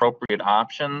 choose your appropriate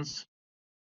options,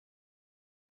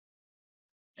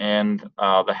 and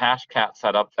the HashCat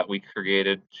setup that we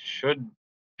created should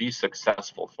be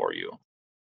successful for you.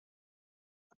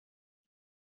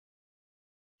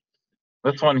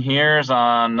 This one here is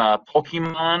on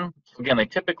Pokemon. Again, they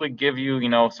typically give you,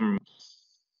 some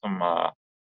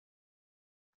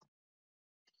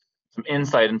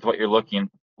insight into what you're looking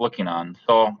on.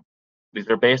 So these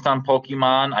are based on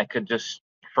Pokemon. I could just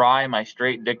try my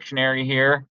straight dictionary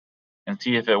here and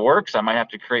see if it works. I might have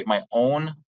to create my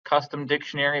own custom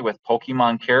dictionary with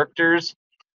Pokemon characters.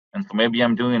 And so maybe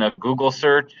I'm doing a Google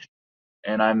search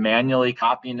and I'm manually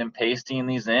copying and pasting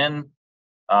these in.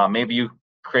 Maybe you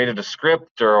created a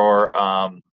script or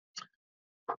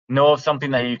know of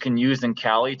something that you can use in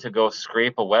Kali to go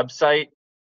scrape a website.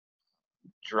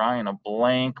 Drawing a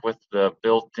blank with the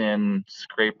built-in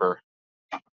scraper.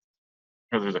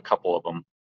 Here, there's a couple of them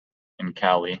in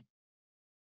Kali.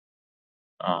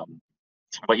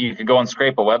 But you could go and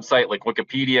scrape a website like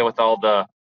Wikipedia with all the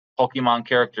Pokemon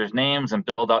characters' names and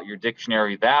build out your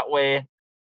dictionary that way.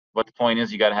 But the point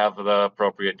is, you got to have the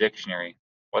appropriate dictionary.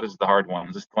 What is the hard one?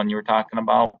 Is this the one you were talking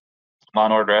about? Law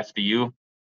and Order SVU?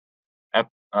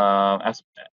 Law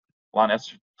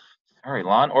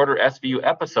and Order SVU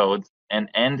episodes and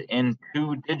end in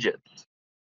 2 digits.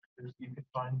 You can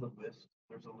find the list.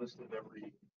 There's a list of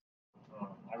every.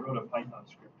 I wrote a Python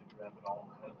script to grab it all.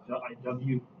 I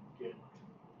get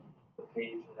the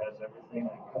page that has everything.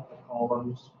 I cut the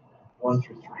columns 1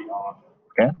 through 3 off.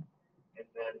 Okay. And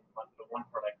then the one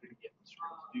part I couldn't get the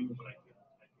script to do, but I could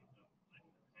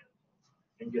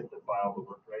and get the file to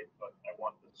work right. But I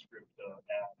want the script to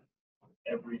add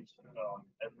every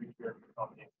character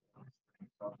combination.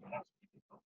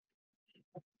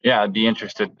 Yeah, I'd be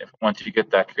interested if once you get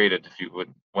that created, if you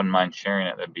wouldn't mind sharing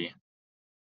it, that'd be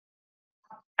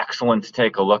excellent to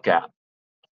take a look at.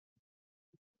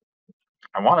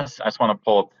 I just want to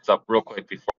pull this up real quick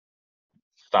before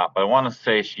I stop. But I want to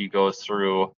say she goes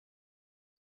through,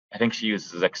 I think she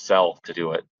uses Excel to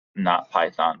do it, not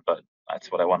Python, but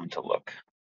that's what I wanted to look.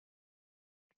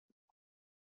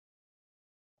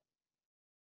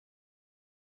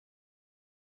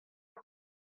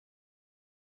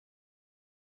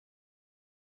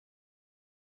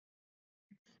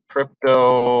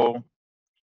 Crypto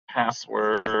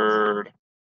password.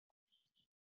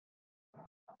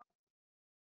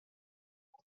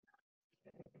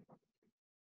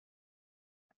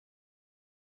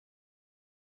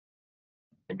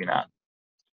 Maybe not.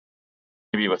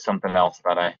 Maybe it was something else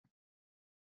that I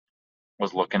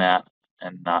was looking at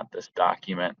and not this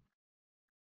document.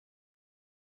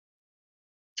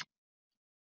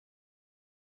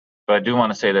 But I do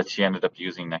want to say that she ended up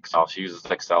using Excel. She uses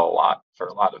Excel a lot for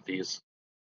a lot of these.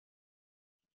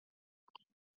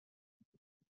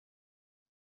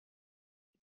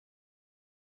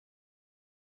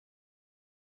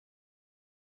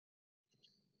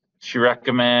 She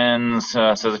recommends,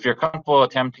 says if you're comfortable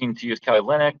attempting to use Kali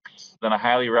Linux, then I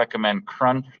highly recommend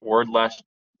Crunch word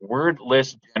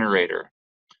list generator.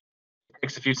 It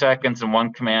takes a few seconds and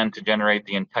one command to generate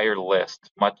the entire list,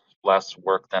 much less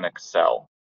work than Excel.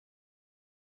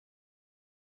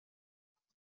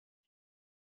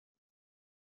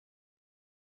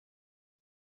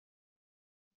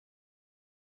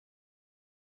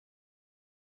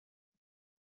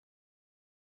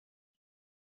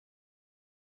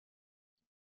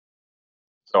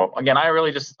 So again, I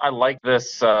like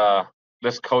this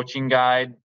this coaching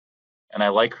guide, and I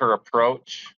like her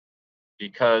approach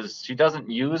because she doesn't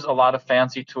use a lot of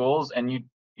fancy tools, and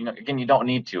again, you don't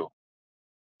need to.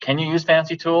 Can you use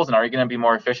fancy tools, and are you going to be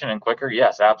more efficient and quicker?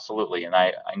 Yes, absolutely, and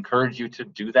I encourage you to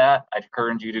do that. I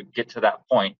encourage you to get to that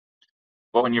point.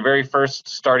 But when you're very first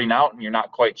starting out and you're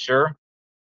not quite sure,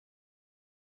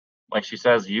 like she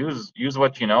says, use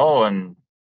what you know and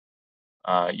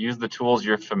use the tools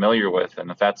you're familiar with. And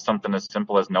if that's something as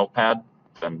simple as Notepad,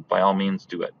 then by all means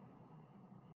do it.